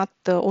 was not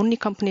the only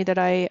company that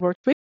I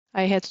worked with.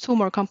 I had 2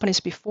 more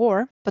companies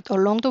before, but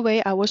along the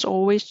way, I was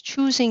always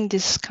choosing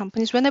these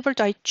companies. Whenever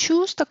I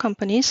choose the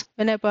companies,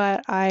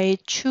 whenever I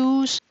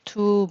choose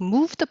to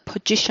move the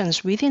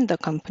positions within the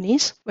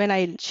companies, when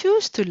I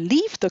choose to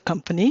leave the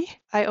company,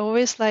 I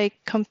always like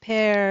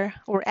compare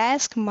or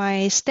ask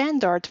my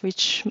standard,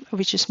 which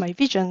is my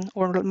vision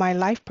or my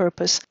life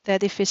purpose,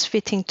 that if it's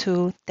fitting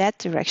to that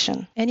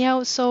direction.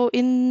 And so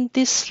in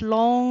this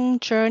long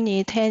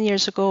journey 10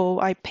 years ago,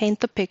 I paint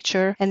the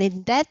picture, and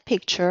in that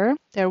picture,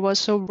 there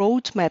was a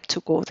roadmap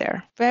to go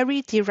there.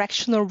 Very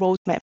directional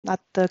roadmap, not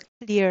the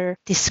clear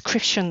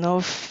description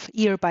of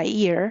year by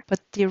year, but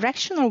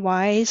directional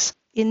wise.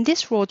 In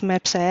this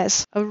roadmap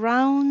says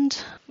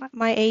around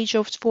my age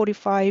of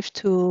 45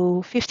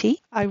 to 50,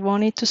 I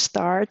wanted to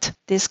start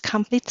this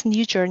complete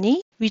new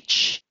journey,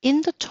 which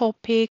in the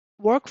topic,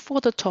 work for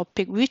the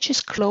topic, which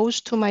is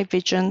close to my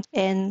vision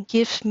and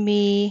gives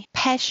me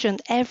passion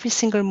every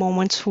single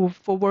moment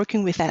for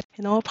working with that,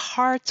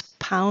 heart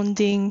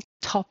pounding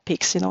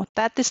topics,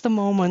 that is the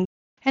moment.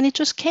 And it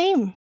just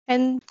came,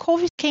 and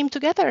COVID came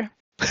together.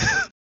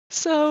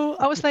 So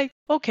I was like,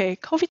 okay,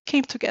 COVID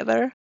came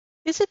together.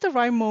 Is it the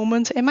right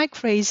moment? Am I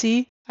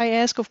crazy? I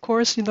ask, of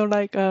course,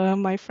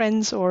 my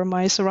friends or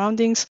my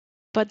surroundings.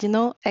 But,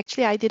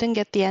 actually, I didn't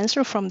get the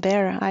answer from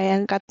there.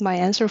 I got my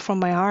answer from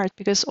my heart,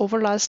 because over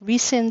last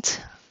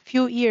recent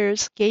few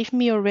years gave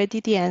me already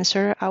the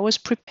answer. I was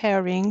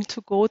preparing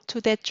to go to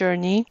that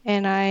journey,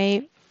 and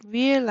I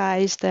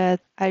realized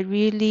that I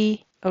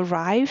really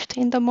arrived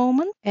in the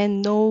moment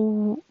and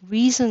no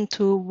reason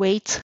to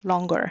wait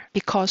longer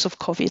because of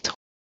COVID.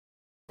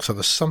 So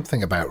there's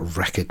something about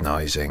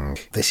recognizing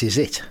this is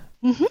it.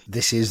 Mm-hmm.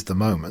 This is the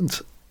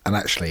moment. And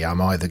actually, I'm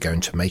either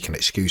going to make an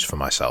excuse for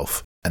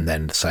myself and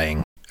then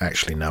saying,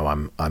 actually, no,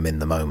 I'm in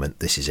the moment.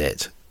 This is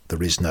it.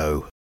 There is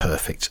no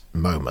perfect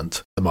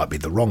moment. There might be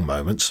the wrong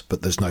moments,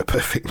 but there's no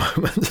perfect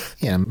moment.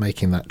 Yeah,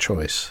 making that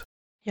choice.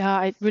 Yeah,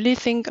 I really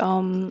think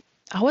I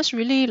was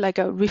really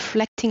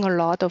reflecting a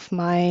lot of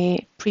my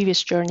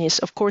previous journeys.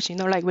 Of course,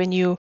 when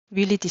you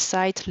really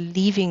decide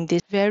leaving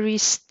this very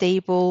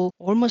stable,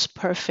 almost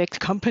perfect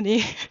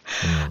company,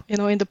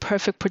 in the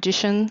perfect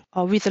position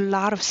with a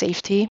lot of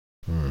safety.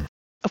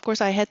 Of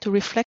course, I had to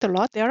reflect a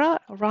lot. There are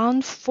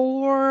around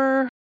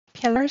 4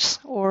 pillars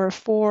or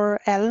 4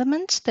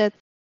 elements that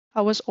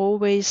I was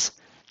always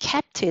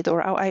kept it,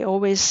 or I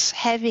always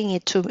having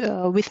it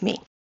with me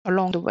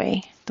along the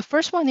way. The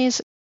first one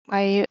is,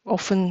 I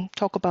often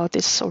talk about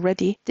this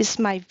already. This is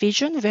my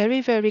vision,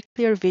 very, very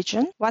clear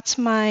vision. What's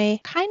my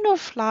kind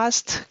of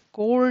last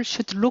goal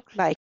should look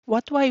like?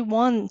 What do I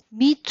want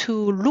me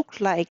to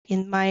look like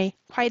in my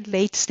quite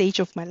late stage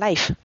of my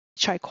life,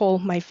 which I call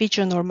my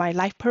vision or my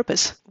life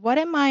purpose? What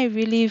am I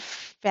really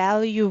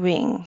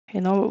valuing?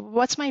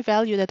 What's my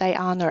value that I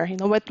honor?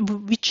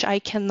 Which I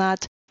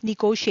cannot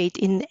negotiate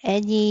in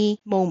any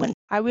moment.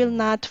 I will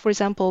not, for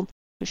example,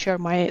 to share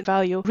my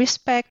value,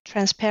 respect,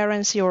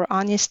 transparency or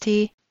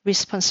honesty,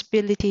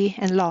 responsibility,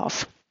 and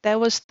love. That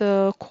was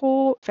the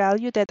core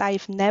value that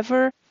I've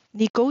never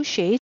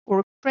negotiate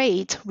or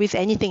trade with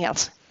anything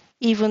else,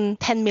 even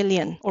 10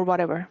 million or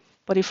whatever.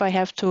 But if I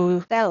have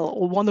to sell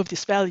one of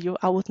this value,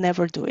 I would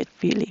never do it,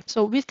 really.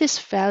 So with this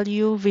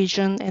value,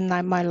 vision, and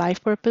my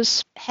life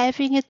purpose,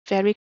 having it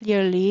very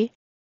clearly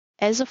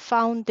as a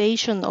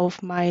foundation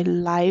of my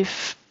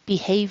life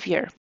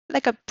behavior,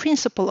 like a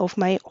principle of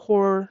my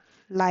whole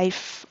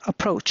life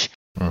approach.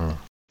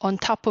 On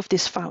top of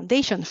this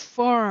foundation,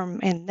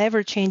 firm and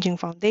never-changing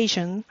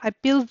foundation, I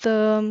build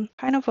the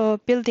kind of a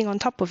building on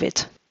top of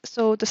it.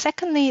 So the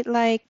secondly,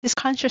 this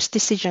conscious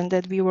decision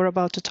that we were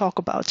about to talk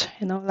about,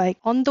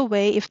 on the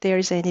way, if there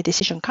is any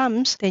decision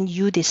comes, then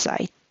you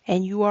decide.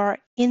 And you are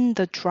in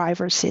the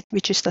driver's seat,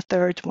 which is the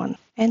third one.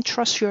 And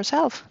trust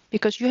yourself,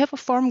 because you have a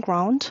firm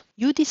ground.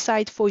 You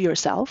decide for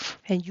yourself,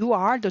 and you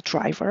are the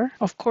driver.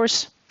 Of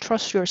course,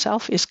 trust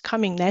yourself is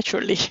coming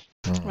naturally.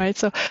 Right.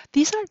 So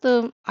these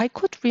are I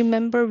could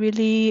remember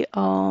really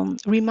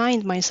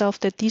remind myself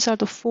that these are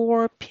the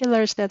 4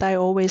 pillars that I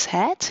always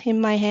had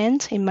in my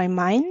hand, in my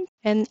mind.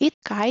 And it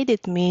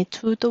guided me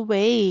to the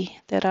way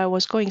that I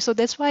was going. So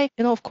that's why,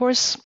 of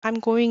course, I'm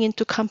going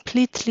into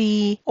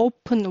completely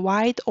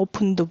wide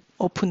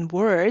open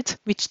world,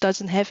 which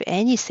doesn't have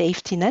any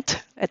safety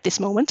net at this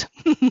moment.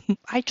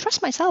 I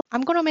trust myself.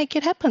 I'm going to make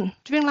it happen.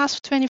 During the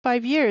last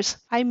 25 years,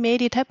 I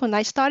made it happen.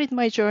 I started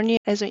my journey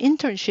as an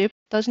internship,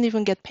 doesn't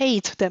even get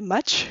paid that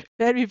much,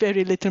 very,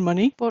 very little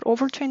money. But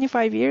over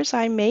 25 years,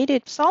 I made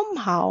it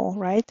somehow,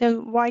 right?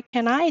 Then why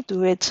can't I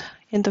do it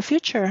in the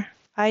future?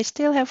 I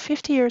still have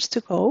 50 years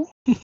to go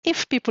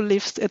if people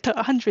live at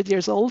 100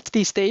 years old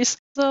these days.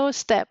 So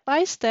step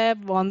by step,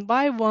 one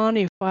by one,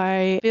 if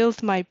I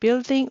build my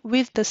building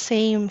with the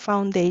same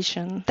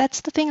foundation,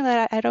 that's the thing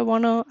that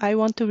I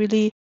want to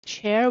really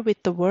share with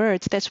the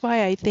world. That's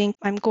why I think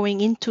I'm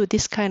going into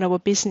this kind of a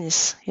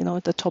business,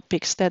 the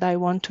topics that I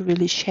want to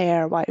really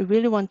share, why I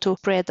really want to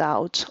spread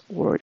out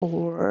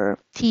or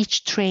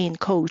teach, train,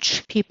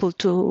 coach people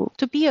to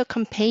be a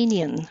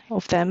companion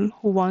of them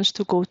who wants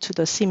to go to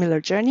the similar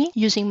journey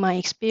using my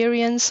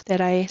experience that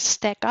I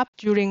stack up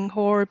during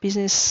whole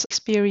business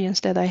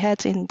experience that I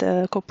had in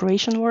the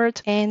corporation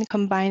world and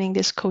combining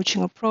this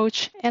coaching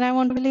approach. And I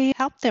want to really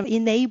help them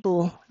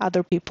enable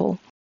other people.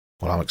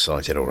 Well, I'm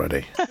excited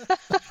already.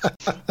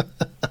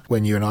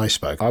 when you and I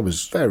spoke, I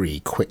was very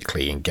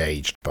quickly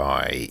engaged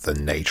by the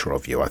nature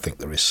of you. I think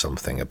there is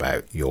something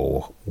about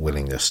your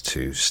willingness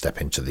to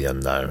step into the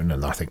unknown,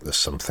 and I think there's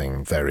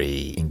something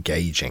very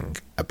engaging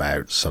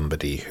about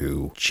somebody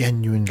who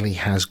genuinely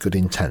has good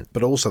intent.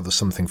 But also there's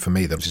something for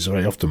me that is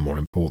very often more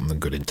important than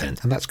good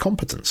intent, and that's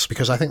competence.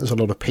 Because I think there's a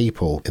lot of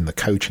people in the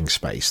coaching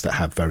space that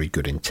have very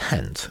good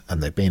intent,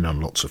 and they've been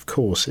on lots of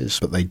courses,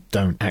 but they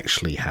don't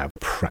actually have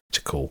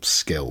practical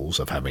skills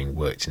of having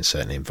worked in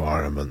certain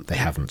environment. They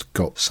haven't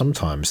got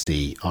sometimes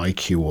the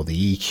IQ or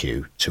the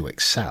EQ to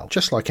excel.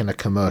 Just like in a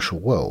commercial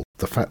world,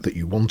 the fact that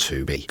you want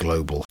to be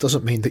global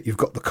doesn't mean that you've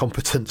got the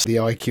competence, the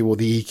IQ or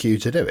the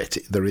EQ to do it.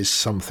 There is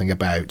something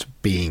about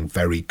being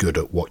very good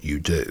at what you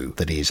do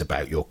that is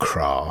about your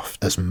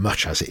craft as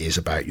much as it is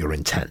about your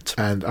intent.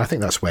 And I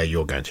think that's where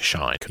you're going to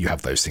shine. You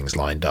have those things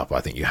lined up. I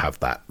think you have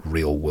that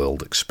real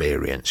world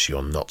experience.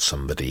 You're not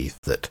somebody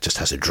that just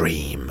has a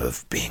dream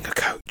of being a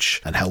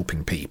coach and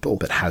helping people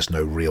but has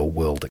no real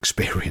world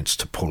experience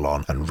to pull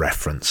on and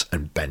reference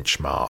and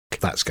benchmark.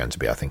 That's going to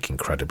be, I think,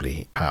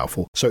 incredibly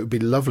powerful. So it would be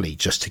lovely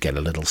just to get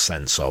a little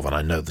sense of, and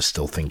I know there's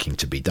still thinking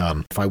to be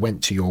done, if I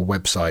went to your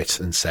website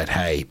and said,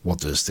 hey, what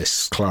does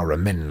this Clara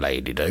Min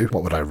lady do?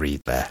 What would I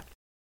read there?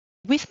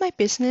 With my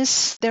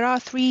business, there are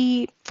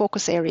 3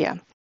 focus areas.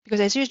 Because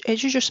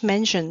as you just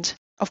mentioned,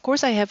 of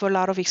course, I have a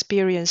lot of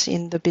experience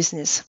in the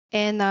business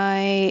and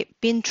I've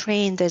been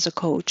trained as a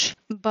coach,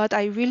 but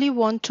I really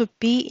want to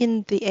be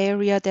in the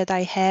area that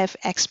I have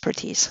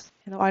expertise.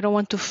 I don't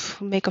want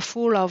to make a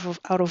fool out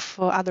of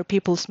other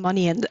people's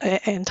money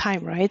and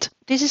time, right?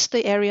 This is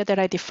the area that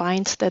I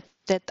defined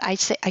that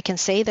I can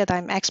say that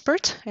I'm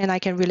expert and I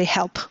can really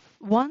help.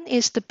 One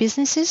is the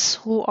businesses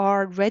who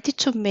are ready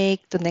to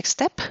make the next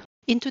step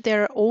into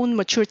their own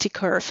maturity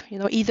curve,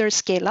 either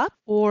scale up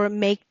or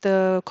make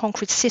the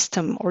concrete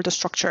system or the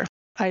structure.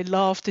 I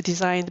love to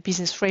design the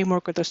business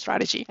framework or the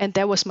strategy. And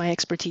that was my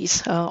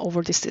expertise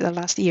over the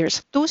last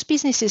years. Those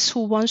businesses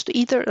who wants to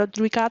either,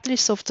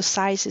 regardless of the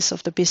sizes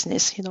of the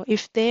business,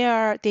 if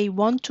they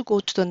want to go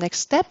to the next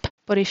step,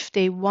 but if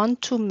they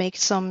want to make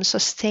some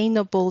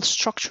sustainable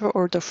structure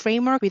or the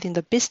framework within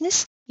the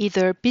business,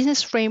 either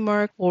business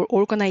framework or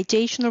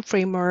organizational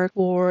framework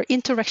or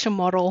interaction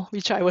model,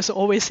 which I was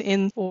always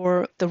in,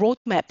 or the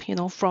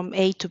roadmap, from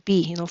A to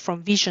B,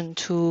 from vision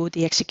to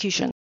the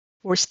execution,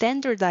 or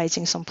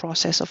standardizing some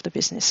process of the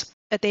business.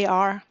 They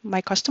are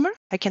my customer.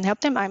 I can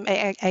help them.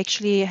 I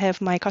actually have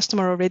my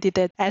customer already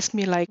that asked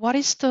me what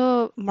is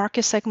the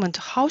market segment?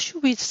 How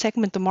should we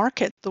segment the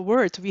market, the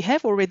word? We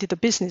have already the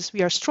business.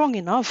 We are strong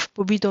enough,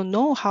 but we don't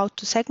know how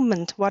to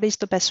segment. What is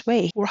the best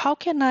way? Or how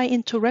can I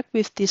interact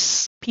with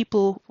these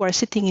people who are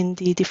sitting in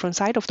the different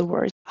side of the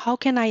world? How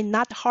can I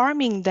not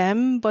harming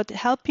them, but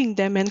helping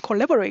them and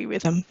collaborate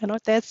with them?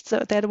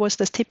 That was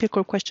the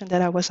typical question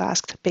that I was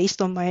asked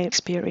based on my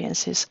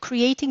experiences.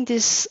 Creating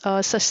this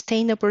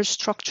sustainable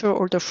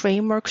structure or the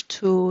framework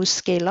to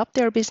scale up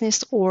their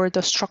business or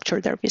the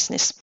structure their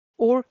business,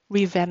 or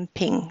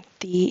revamping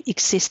the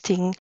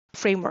existing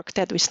framework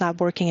that is not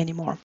working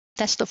anymore.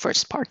 That's the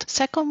first part.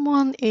 Second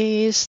one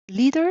is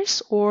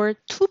leaders or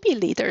to be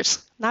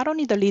leaders, not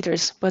only the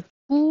leaders, but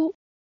who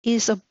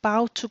is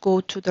about to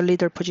go to the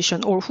leader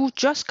position or who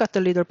just got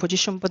the leader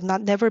position but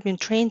never been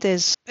trained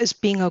as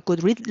being a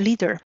good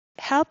leader.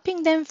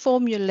 Helping them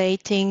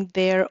formulating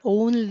their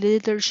own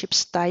leadership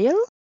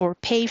style or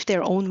pave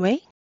their own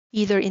way,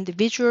 either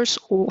individuals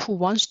who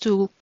wants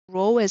to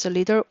grow as a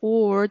leader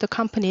or the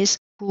companies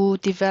who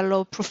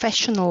develop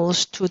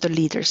professionals to the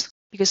leaders.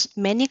 Because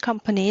many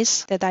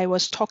companies that I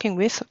was talking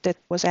with that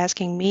was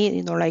asking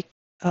me,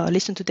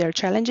 listen to their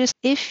challenges.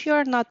 If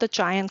you're not a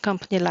giant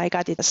company like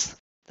Adidas,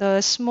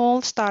 the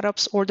small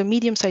startups or the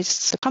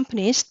medium-sized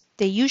companies,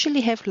 they usually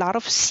have a lot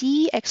of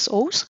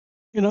CXOs,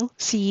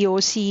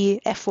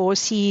 CEO,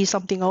 CFO,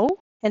 something O,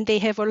 and they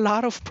have a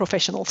lot of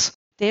professionals.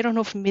 They don't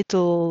have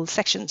middle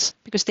sections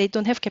because they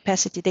don't have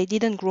capacity. They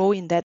didn't grow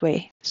in that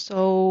way.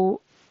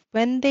 So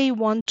when they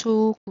want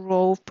to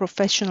grow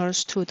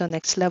professionals to the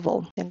next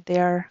level and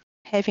they're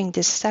having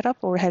this setup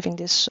or having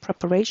these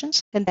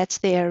preparations, then that's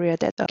the area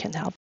that can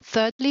help.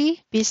 Thirdly,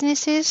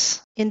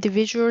 businesses,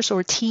 individuals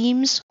or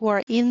teams who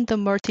are in the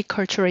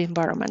multicultural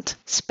environment,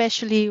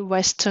 especially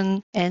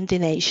Western and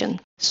in Asian.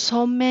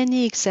 So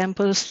many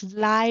examples,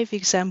 live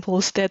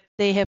examples that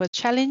they have a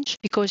challenge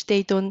because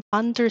they don't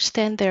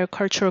understand their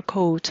cultural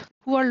code,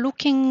 who are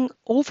looking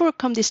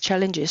overcome these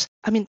challenges.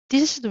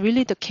 This is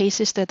really the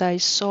cases that I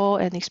saw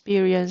and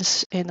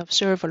experienced and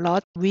observe a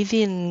lot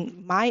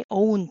within my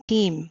own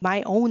team,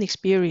 my own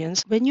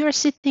experience. When you're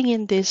sitting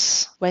in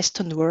this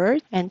Western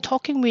world and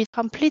talking with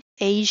complete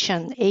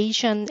Asian,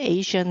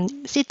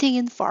 sitting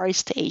in Far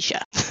East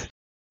Asia,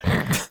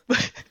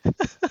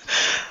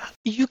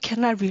 you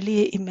cannot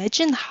really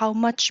imagine how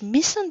much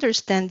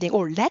misunderstanding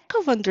or lack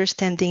of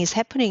understanding is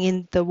happening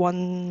in the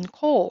one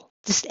call.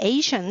 These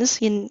Asians,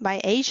 in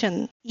my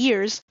Asian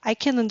years, I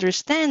can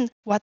understand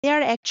what they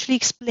are actually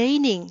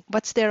explaining,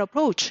 what's their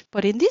approach.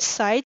 But in this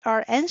side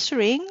are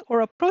answering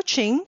or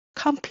approaching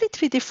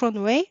completely different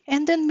way,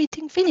 and then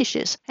meeting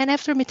finishes. And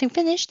after meeting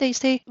finish, they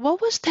say,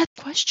 what was that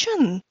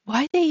question?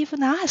 Why they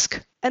even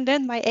ask? And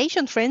then my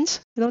Asian friends,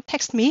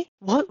 text me,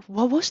 what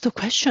was the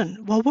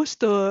question? What was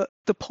the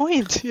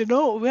point?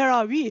 Where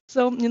are we?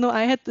 So,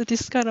 I had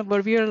this kind of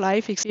a real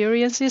life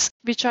experiences,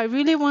 which I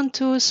really want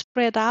to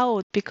spread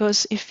out,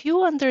 because if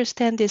you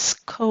understand this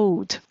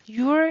code,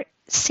 your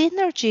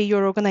synergy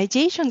your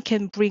organization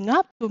can bring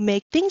up to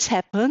make things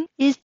happen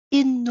is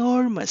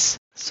enormous.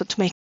 So to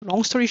make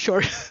long story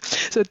short,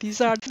 so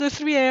these are the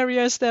 3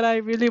 areas that I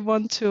really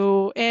want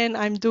to, and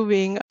I'm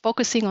doing,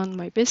 focusing on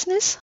my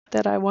business,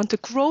 that I want to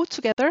grow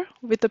together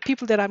with the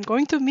people that I'm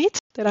going to meet,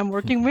 that I'm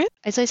working with.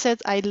 As I said,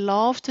 I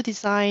love to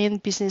design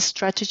business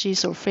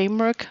strategies or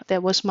framework.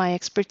 That was my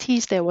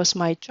expertise. That was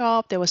my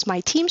job. That was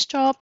my team's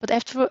job. But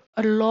after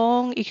a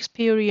long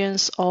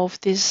experience of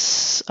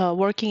this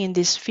working in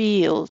this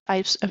field,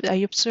 I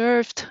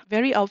observed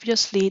very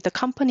obviously the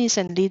companies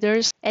and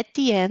leaders at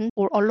the end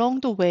or along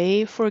the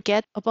way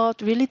forget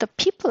about really the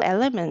people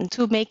element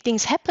to make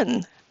things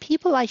happen.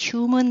 People are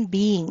human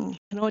beings.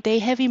 They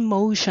have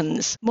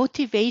emotions.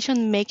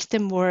 Motivation makes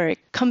them work.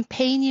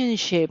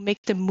 Companionship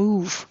makes them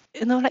move.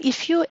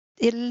 If you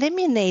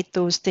eliminate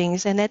those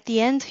things and at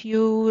the end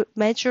you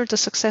measure the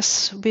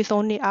success with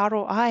only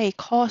ROI,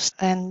 cost,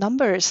 and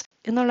numbers,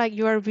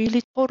 you are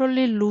really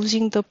totally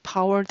losing the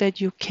power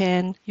that you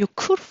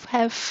could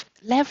have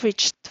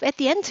leveraged. At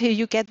the end,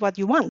 you get what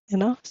you want,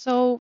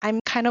 So I'm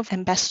kind of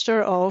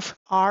ambassador of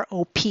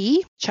ROP,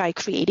 which I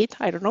created.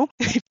 I don't know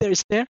if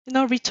there's there.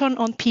 Return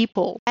on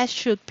people. That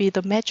should be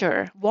the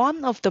measure,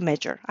 one of the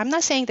measure. I'm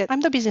not saying that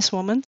I'm the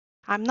businesswoman.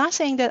 I'm not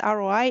saying that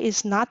ROI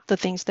is not the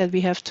things that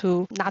we have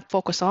to not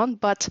focus on,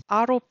 but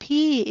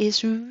ROP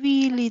is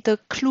really the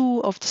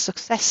clue of the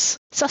success,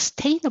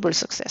 sustainable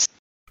success.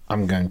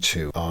 I'm going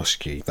to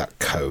ask you that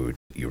code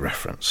you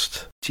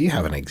referenced. Do you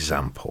have an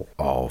example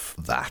of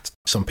that?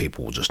 Some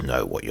people will just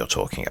know what you're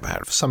talking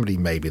about. For somebody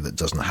maybe that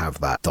doesn't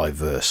have that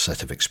diverse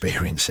set of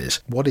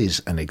experiences, what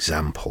is an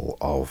example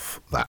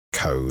of that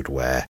code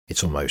where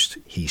it's almost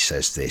he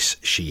says this,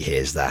 she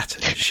hears that,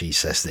 she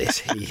says this,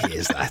 he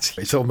hears that?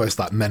 It's almost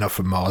like men are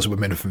from Mars,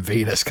 women are from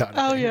Venus kind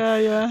of thing.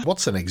 Yeah.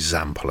 What's an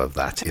example of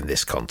that in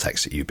this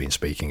context that you've been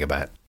speaking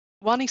about?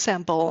 One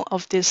example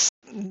of this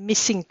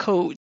missing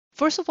code.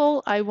 First of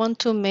all, I want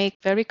to make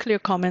very clear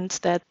comments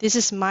that this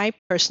is my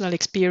personal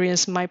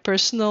experience, my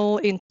personal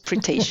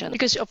interpretation.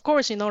 Because, of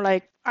course,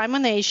 I'm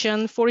an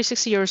Asian,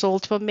 46 years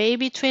old, but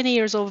maybe 20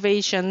 years of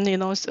Asian,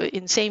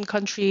 in same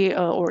country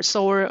or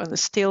Seoul,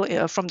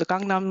 still from the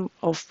Gangnam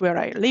of where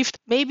I lived.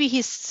 Maybe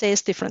he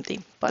says differently,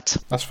 but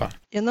that's fine.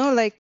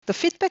 The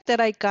feedback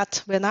that I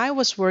got when I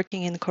was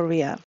working in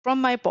Korea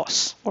from my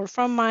boss or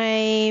from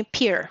my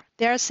peer,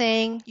 they're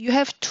saying you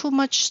have too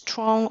much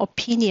strong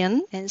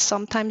opinion and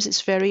sometimes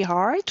it's very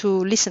hard to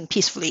listen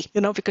peacefully,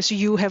 because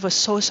you have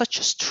such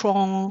a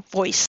strong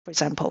voice, for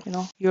example,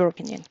 your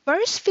opinion.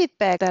 First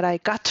feedback that I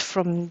got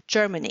from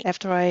Germany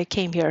after I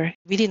came here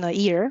within a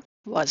year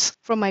was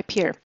from my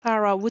peer.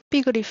 Clara, would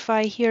be good if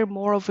I hear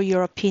more of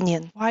your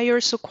opinion. Why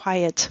you're so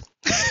quiet?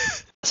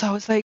 So I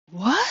was like,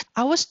 what?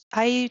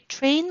 I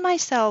trained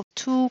myself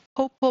to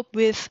cope up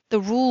with the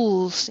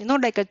rules,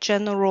 like a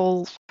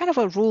general kind of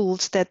a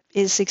rules that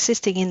is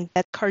existing in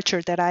that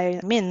culture that I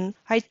am in.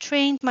 I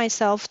trained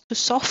myself to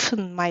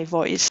soften my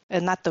voice,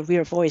 and not the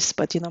real voice,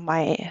 but,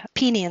 my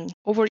opinion.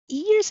 Over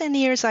years and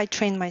years, I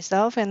trained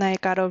myself and I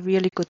got a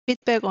really good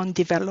feedback on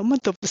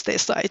development of the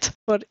side.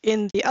 But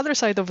in the other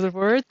side of the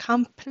world,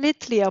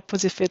 completely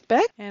opposite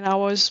feedback. And I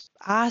was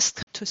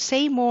asked to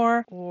say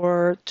more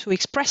or to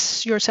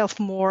express yourself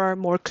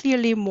more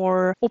clearly,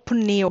 more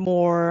openly, or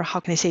more,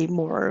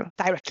 more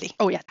directly.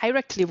 Oh yeah,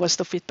 directly was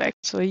the feedback.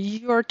 So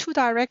you're too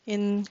direct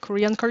in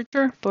Korean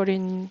culture, but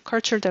in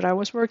culture that I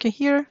was working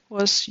here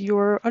was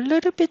you're a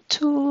little bit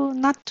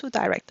not too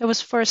direct. That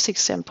was first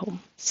example.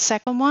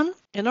 Second one,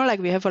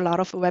 we have a lot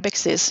of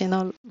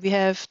WebExes. We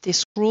have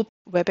this group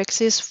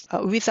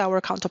WebExes with our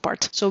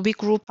counterpart. So we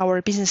group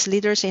our business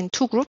leaders in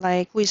 2 groups,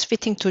 who is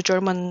fitting to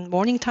German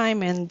morning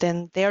time and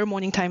then their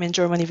morning time and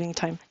German evening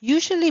time.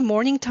 Usually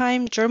morning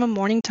time, German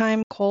morning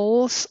time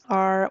calls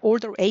are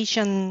older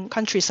Asian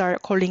countries are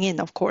calling in,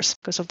 of course,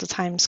 because of the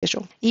time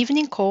schedule.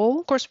 Evening call,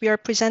 of course, we are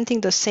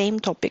presenting the same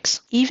topics.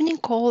 Evening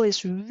call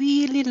is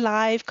really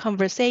live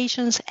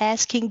conversations,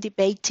 asking,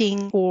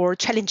 debating, or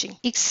challenging.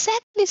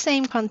 Exactly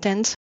same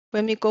content.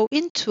 When we go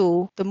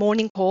into the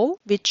morning call,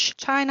 which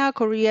China,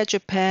 Korea,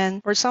 Japan,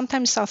 or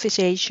sometimes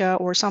Southeast Asia,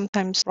 or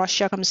sometimes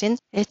Russia comes in,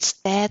 it's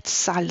that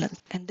silent.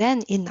 And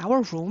then in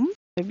our room,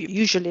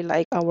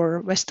 usually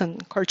our Western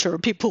culture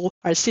people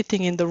are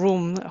sitting in the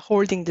room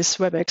holding this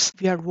WebEx.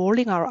 We are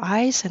rolling our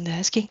eyes and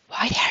asking,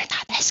 why they are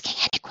not asking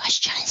any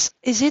questions?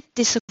 Is it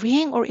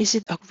disagreeing or is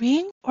it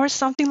agreeing or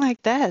something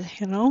like that,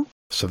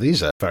 So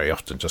these are very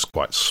often just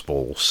quite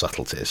small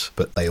subtleties,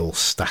 but they all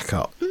stack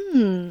up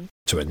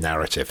to a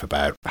narrative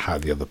about how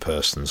the other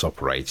person's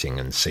operating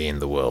and seeing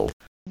the world.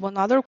 One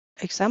other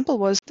example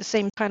was the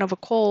same kind of a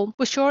call.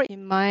 For sure,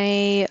 in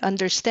my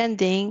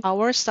understanding,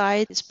 our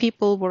side is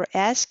people were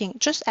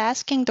just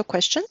asking the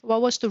question,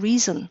 what was the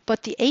reason?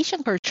 But the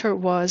Asian culture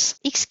was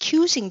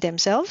excusing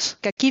themselves,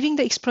 giving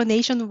the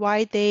explanation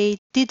why they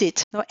did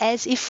it,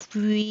 as if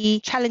we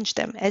challenge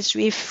them, as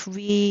if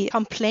we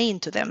complain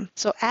to them.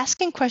 So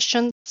asking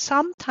questions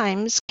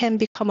sometimes can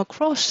become a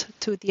cross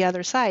to the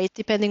other side,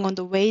 depending on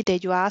the way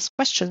that you ask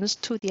questions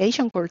to the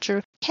Asian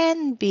culture,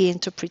 can be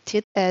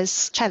interpreted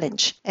as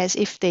challenge, as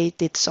if they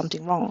did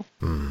something wrong.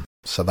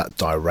 So that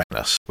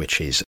directness,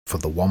 which is for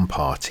the one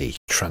party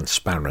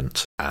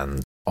transparent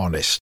and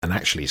honest, and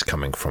actually is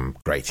coming from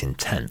great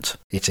intent.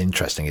 It's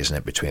interesting, isn't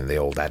it, between the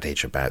old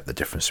adage about the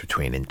difference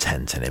between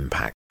intent and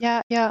impact.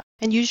 Yeah.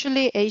 And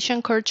usually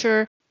Asian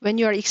culture, when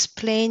you are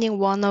explaining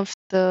one of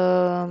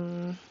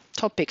the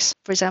topics,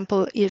 for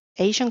example, if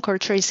Asian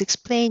culture is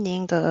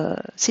explaining the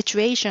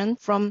situation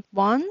from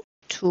 1,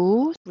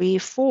 2, 3,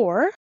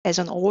 4 as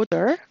an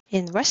order,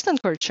 in Western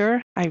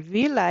culture, I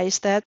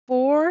realized that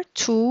 4,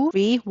 2,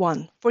 3,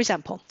 1. For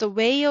example, the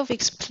way of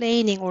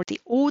explaining or the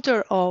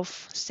order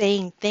of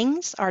saying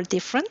things are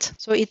different.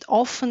 So it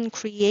often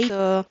creates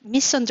a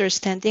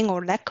misunderstanding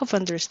or lack of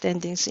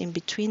understandings in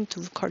between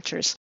two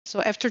cultures.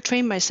 So after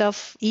training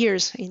myself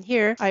years in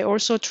here, I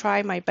also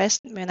try my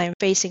best when I'm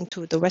facing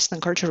to the Western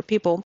cultural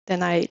people.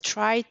 Then I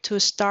try to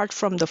start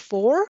from the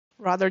 4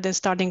 rather than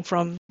starting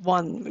from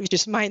 1, which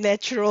is my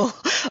natural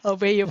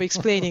way of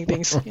explaining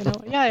things.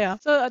 Yeah.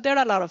 So there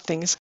are a lot of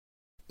things.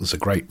 There's a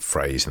great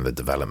phrase in the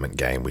development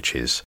game, which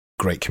is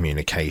great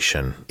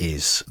communication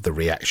is the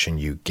reaction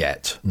you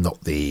get,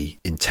 not the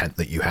intent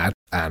that you had.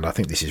 And I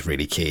think this is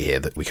really key here,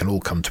 that we can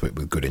all come to it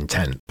with good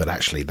intent, but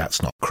actually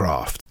that's not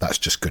craft. That's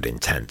just good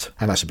intent.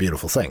 And that's a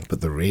beautiful thing. But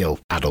the real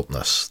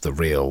adultness, the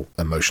real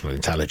emotional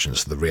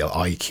intelligence, the real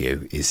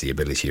IQ is the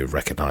ability of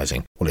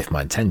recognizing, well, if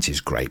my intent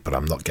is great, but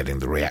I'm not getting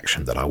the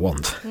reaction that I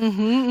want,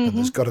 then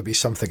there's got to be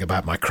something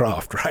about my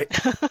craft, right?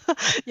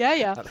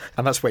 Yeah.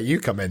 And that's where you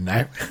come in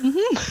now.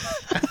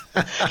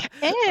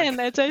 And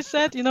as I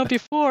said,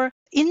 before,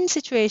 in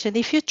situation,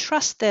 if you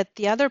trust that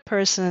the other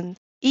person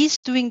is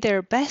doing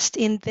their best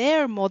in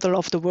their model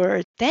of the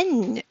world,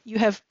 then you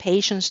have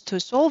patience to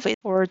solve it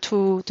or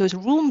to there's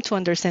room to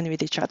understand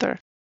with each other.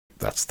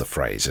 That's the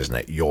phrase, isn't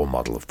it? Your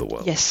model of the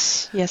world.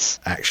 Yes.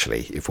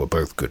 Actually, if we're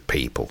both good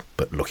people,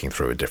 but looking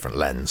through a different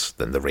lens,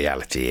 then the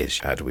reality is,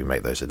 how do we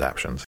make those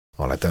adaptations?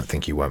 Well, I don't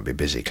think you won't be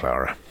busy,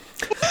 Clara.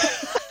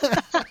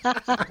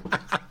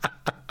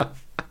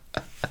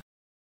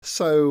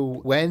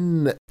 So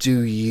when do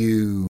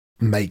you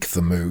make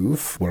the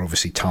move? We're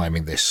obviously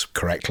timing this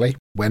correctly.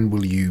 When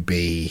will you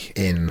be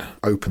in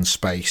open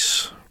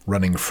space,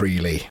 running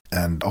freely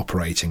and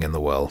operating in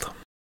the world?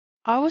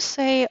 I would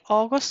say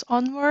August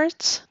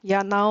onwards.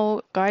 Yeah,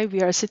 now, Guy,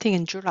 we are sitting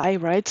in July,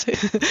 right?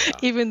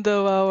 Even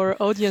though our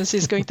audience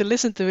is going to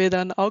listen to it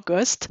on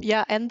August.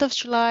 Yeah, end of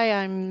July,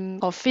 I'm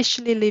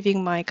officially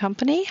leaving my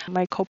company,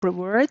 my corporate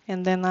world.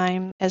 And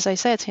then as I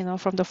said,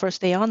 from the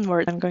first day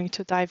onward, I'm going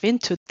to dive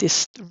into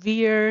this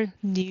real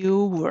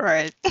new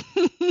world.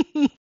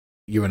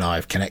 You and I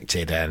have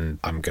connected, and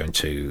I'm going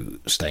to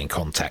stay in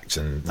contact,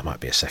 and there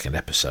might be a second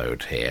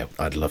episode here.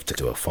 I'd love to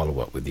do a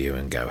follow-up with you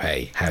and go,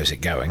 hey, how's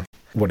it going?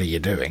 What are you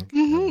doing?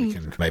 We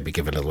can maybe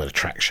give a little bit of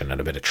traction and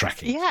a bit of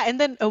tracking. Yeah, and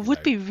then it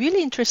would be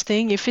really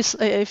interesting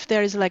if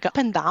there is like up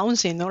and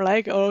downs,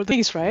 all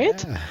things,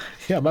 right?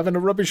 Yeah, I'm having a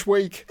rubbish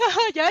week.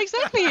 Yeah,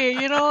 exactly.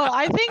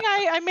 I think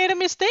I made a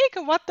mistake.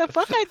 What the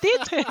fuck I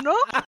did,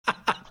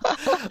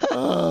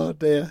 Oh,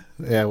 dear.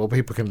 Yeah, well,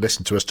 people can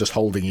listen to us just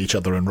holding each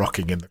other and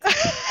rocking in the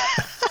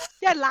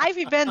Yeah, live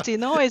event,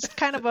 it's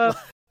kind of a,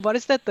 what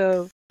is that,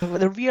 the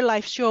real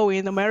life show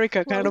in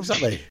America, kind of.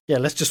 Exactly. Yeah,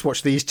 let's just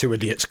watch these two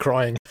idiots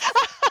crying.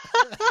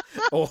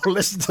 Or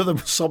listen to them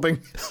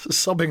sobbing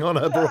on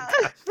her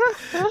broadcast.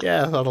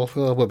 Yeah,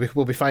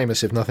 we'll be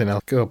famous if nothing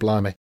else. God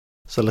blimey.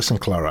 So listen,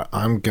 Clara,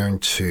 I'm going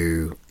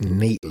to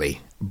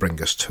neatly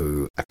bring us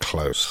to a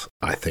close.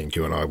 I think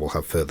you and I will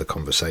have further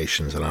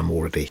conversations, and I'm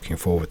already looking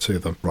forward to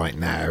them right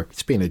now.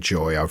 It's been a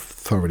joy. I've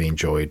thoroughly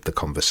enjoyed the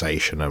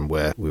conversation, and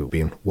we've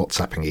been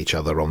WhatsApping each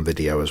other on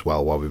video as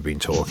well while we've been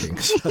talking.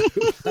 So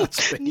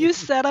that's been... New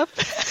setup.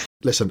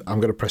 Listen, I'm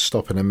going to press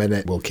stop in a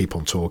minute. We'll keep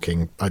on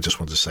talking. I just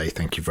want to say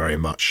thank you very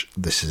much.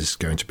 This is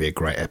going to be a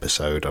great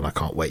episode, and I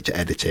can't wait to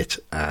edit it.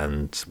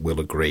 And we'll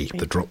agree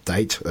the drop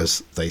date,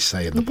 as they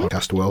say in the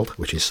podcast world,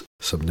 which is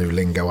some new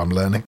lingo I'm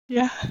learning.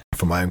 Yeah.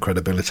 For my own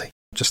credibility.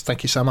 Just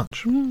thank you so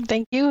much.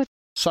 Thank you.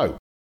 So,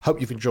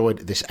 hope you've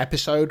enjoyed this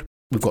episode.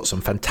 We've got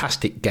some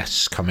fantastic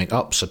guests coming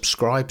up.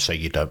 Subscribe so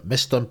you don't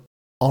miss them.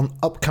 On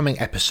upcoming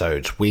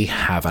episodes, we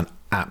have an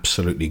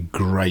absolutely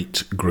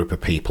great group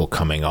of people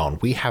coming on.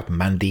 We have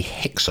Mandy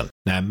Hickson.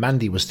 Now,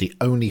 Mandy was the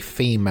only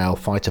female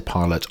fighter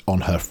pilot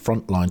on her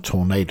frontline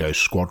Tornado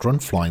squadron,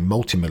 flying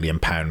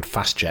multi-million-pound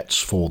fast jets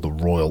for the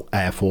Royal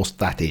Air Force.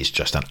 That is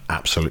just an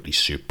absolutely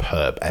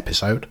superb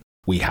episode.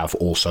 We have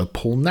also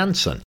Paul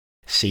Nansen,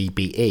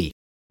 CBE,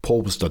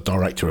 Paul was the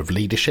Director of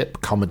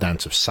Leadership,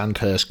 Commandant of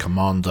Sandhurst,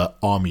 Commander,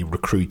 Army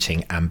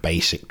Recruiting and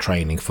Basic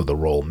Training for the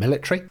Royal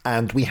Military.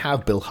 And we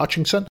have Bill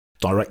Hutchinson,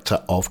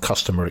 Director of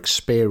Customer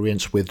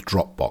Experience with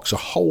Dropbox, a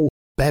whole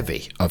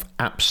bevy of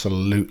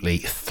absolutely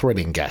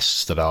thrilling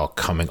guests that are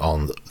coming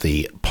on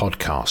the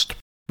podcast.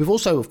 We've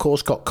also, of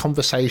course, got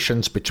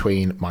conversations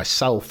between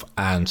myself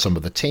and some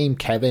of the team,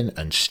 Kevin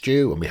and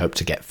Stu, and we hope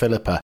to get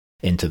Philippa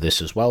into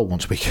this as well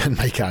once we can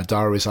make our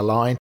diaries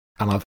align.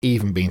 And I've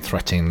even been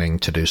threatening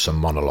to do some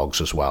monologues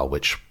as well,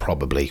 which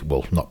probably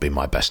will not be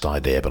my best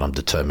idea, but I'm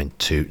determined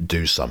to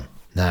do some.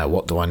 Now,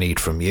 what do I need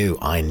from you?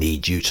 I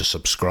need you to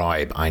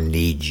subscribe. I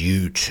need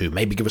you to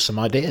maybe give us some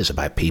ideas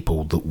about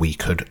people that we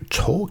could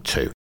talk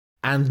to.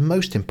 And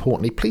most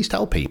importantly, please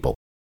tell people.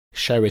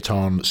 Share it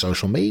on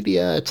social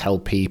media. Tell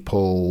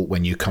people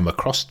when you come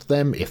across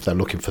them if they're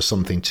looking for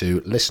something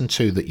to listen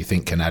to that you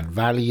think can add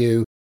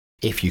value.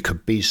 If you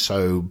could be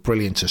so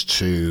brilliant as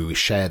to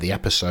share the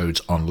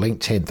episodes on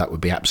LinkedIn, that would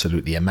be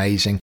absolutely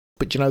amazing.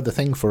 But you know, the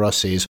thing for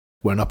us is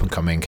we're an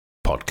up-and-coming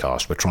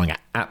podcast. We're trying our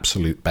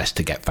absolute best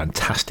to get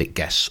fantastic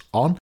guests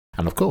on.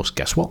 And of course,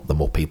 guess what? The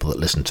more people that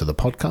listen to the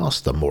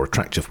podcast, the more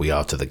attractive we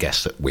are to the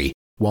guests that we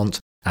want.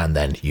 And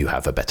then you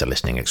have a better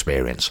listening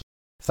experience.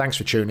 Thanks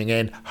for tuning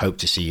in. Hope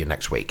to see you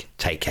next week.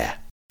 Take care.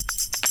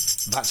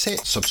 That's it.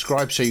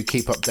 Subscribe so you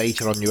keep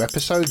updated on new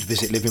episodes.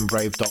 Visit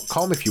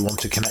livingbrave.com if you want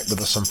to connect with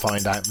us and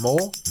find out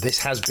more. This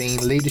has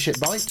been Leadership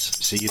Bites.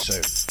 See you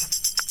soon.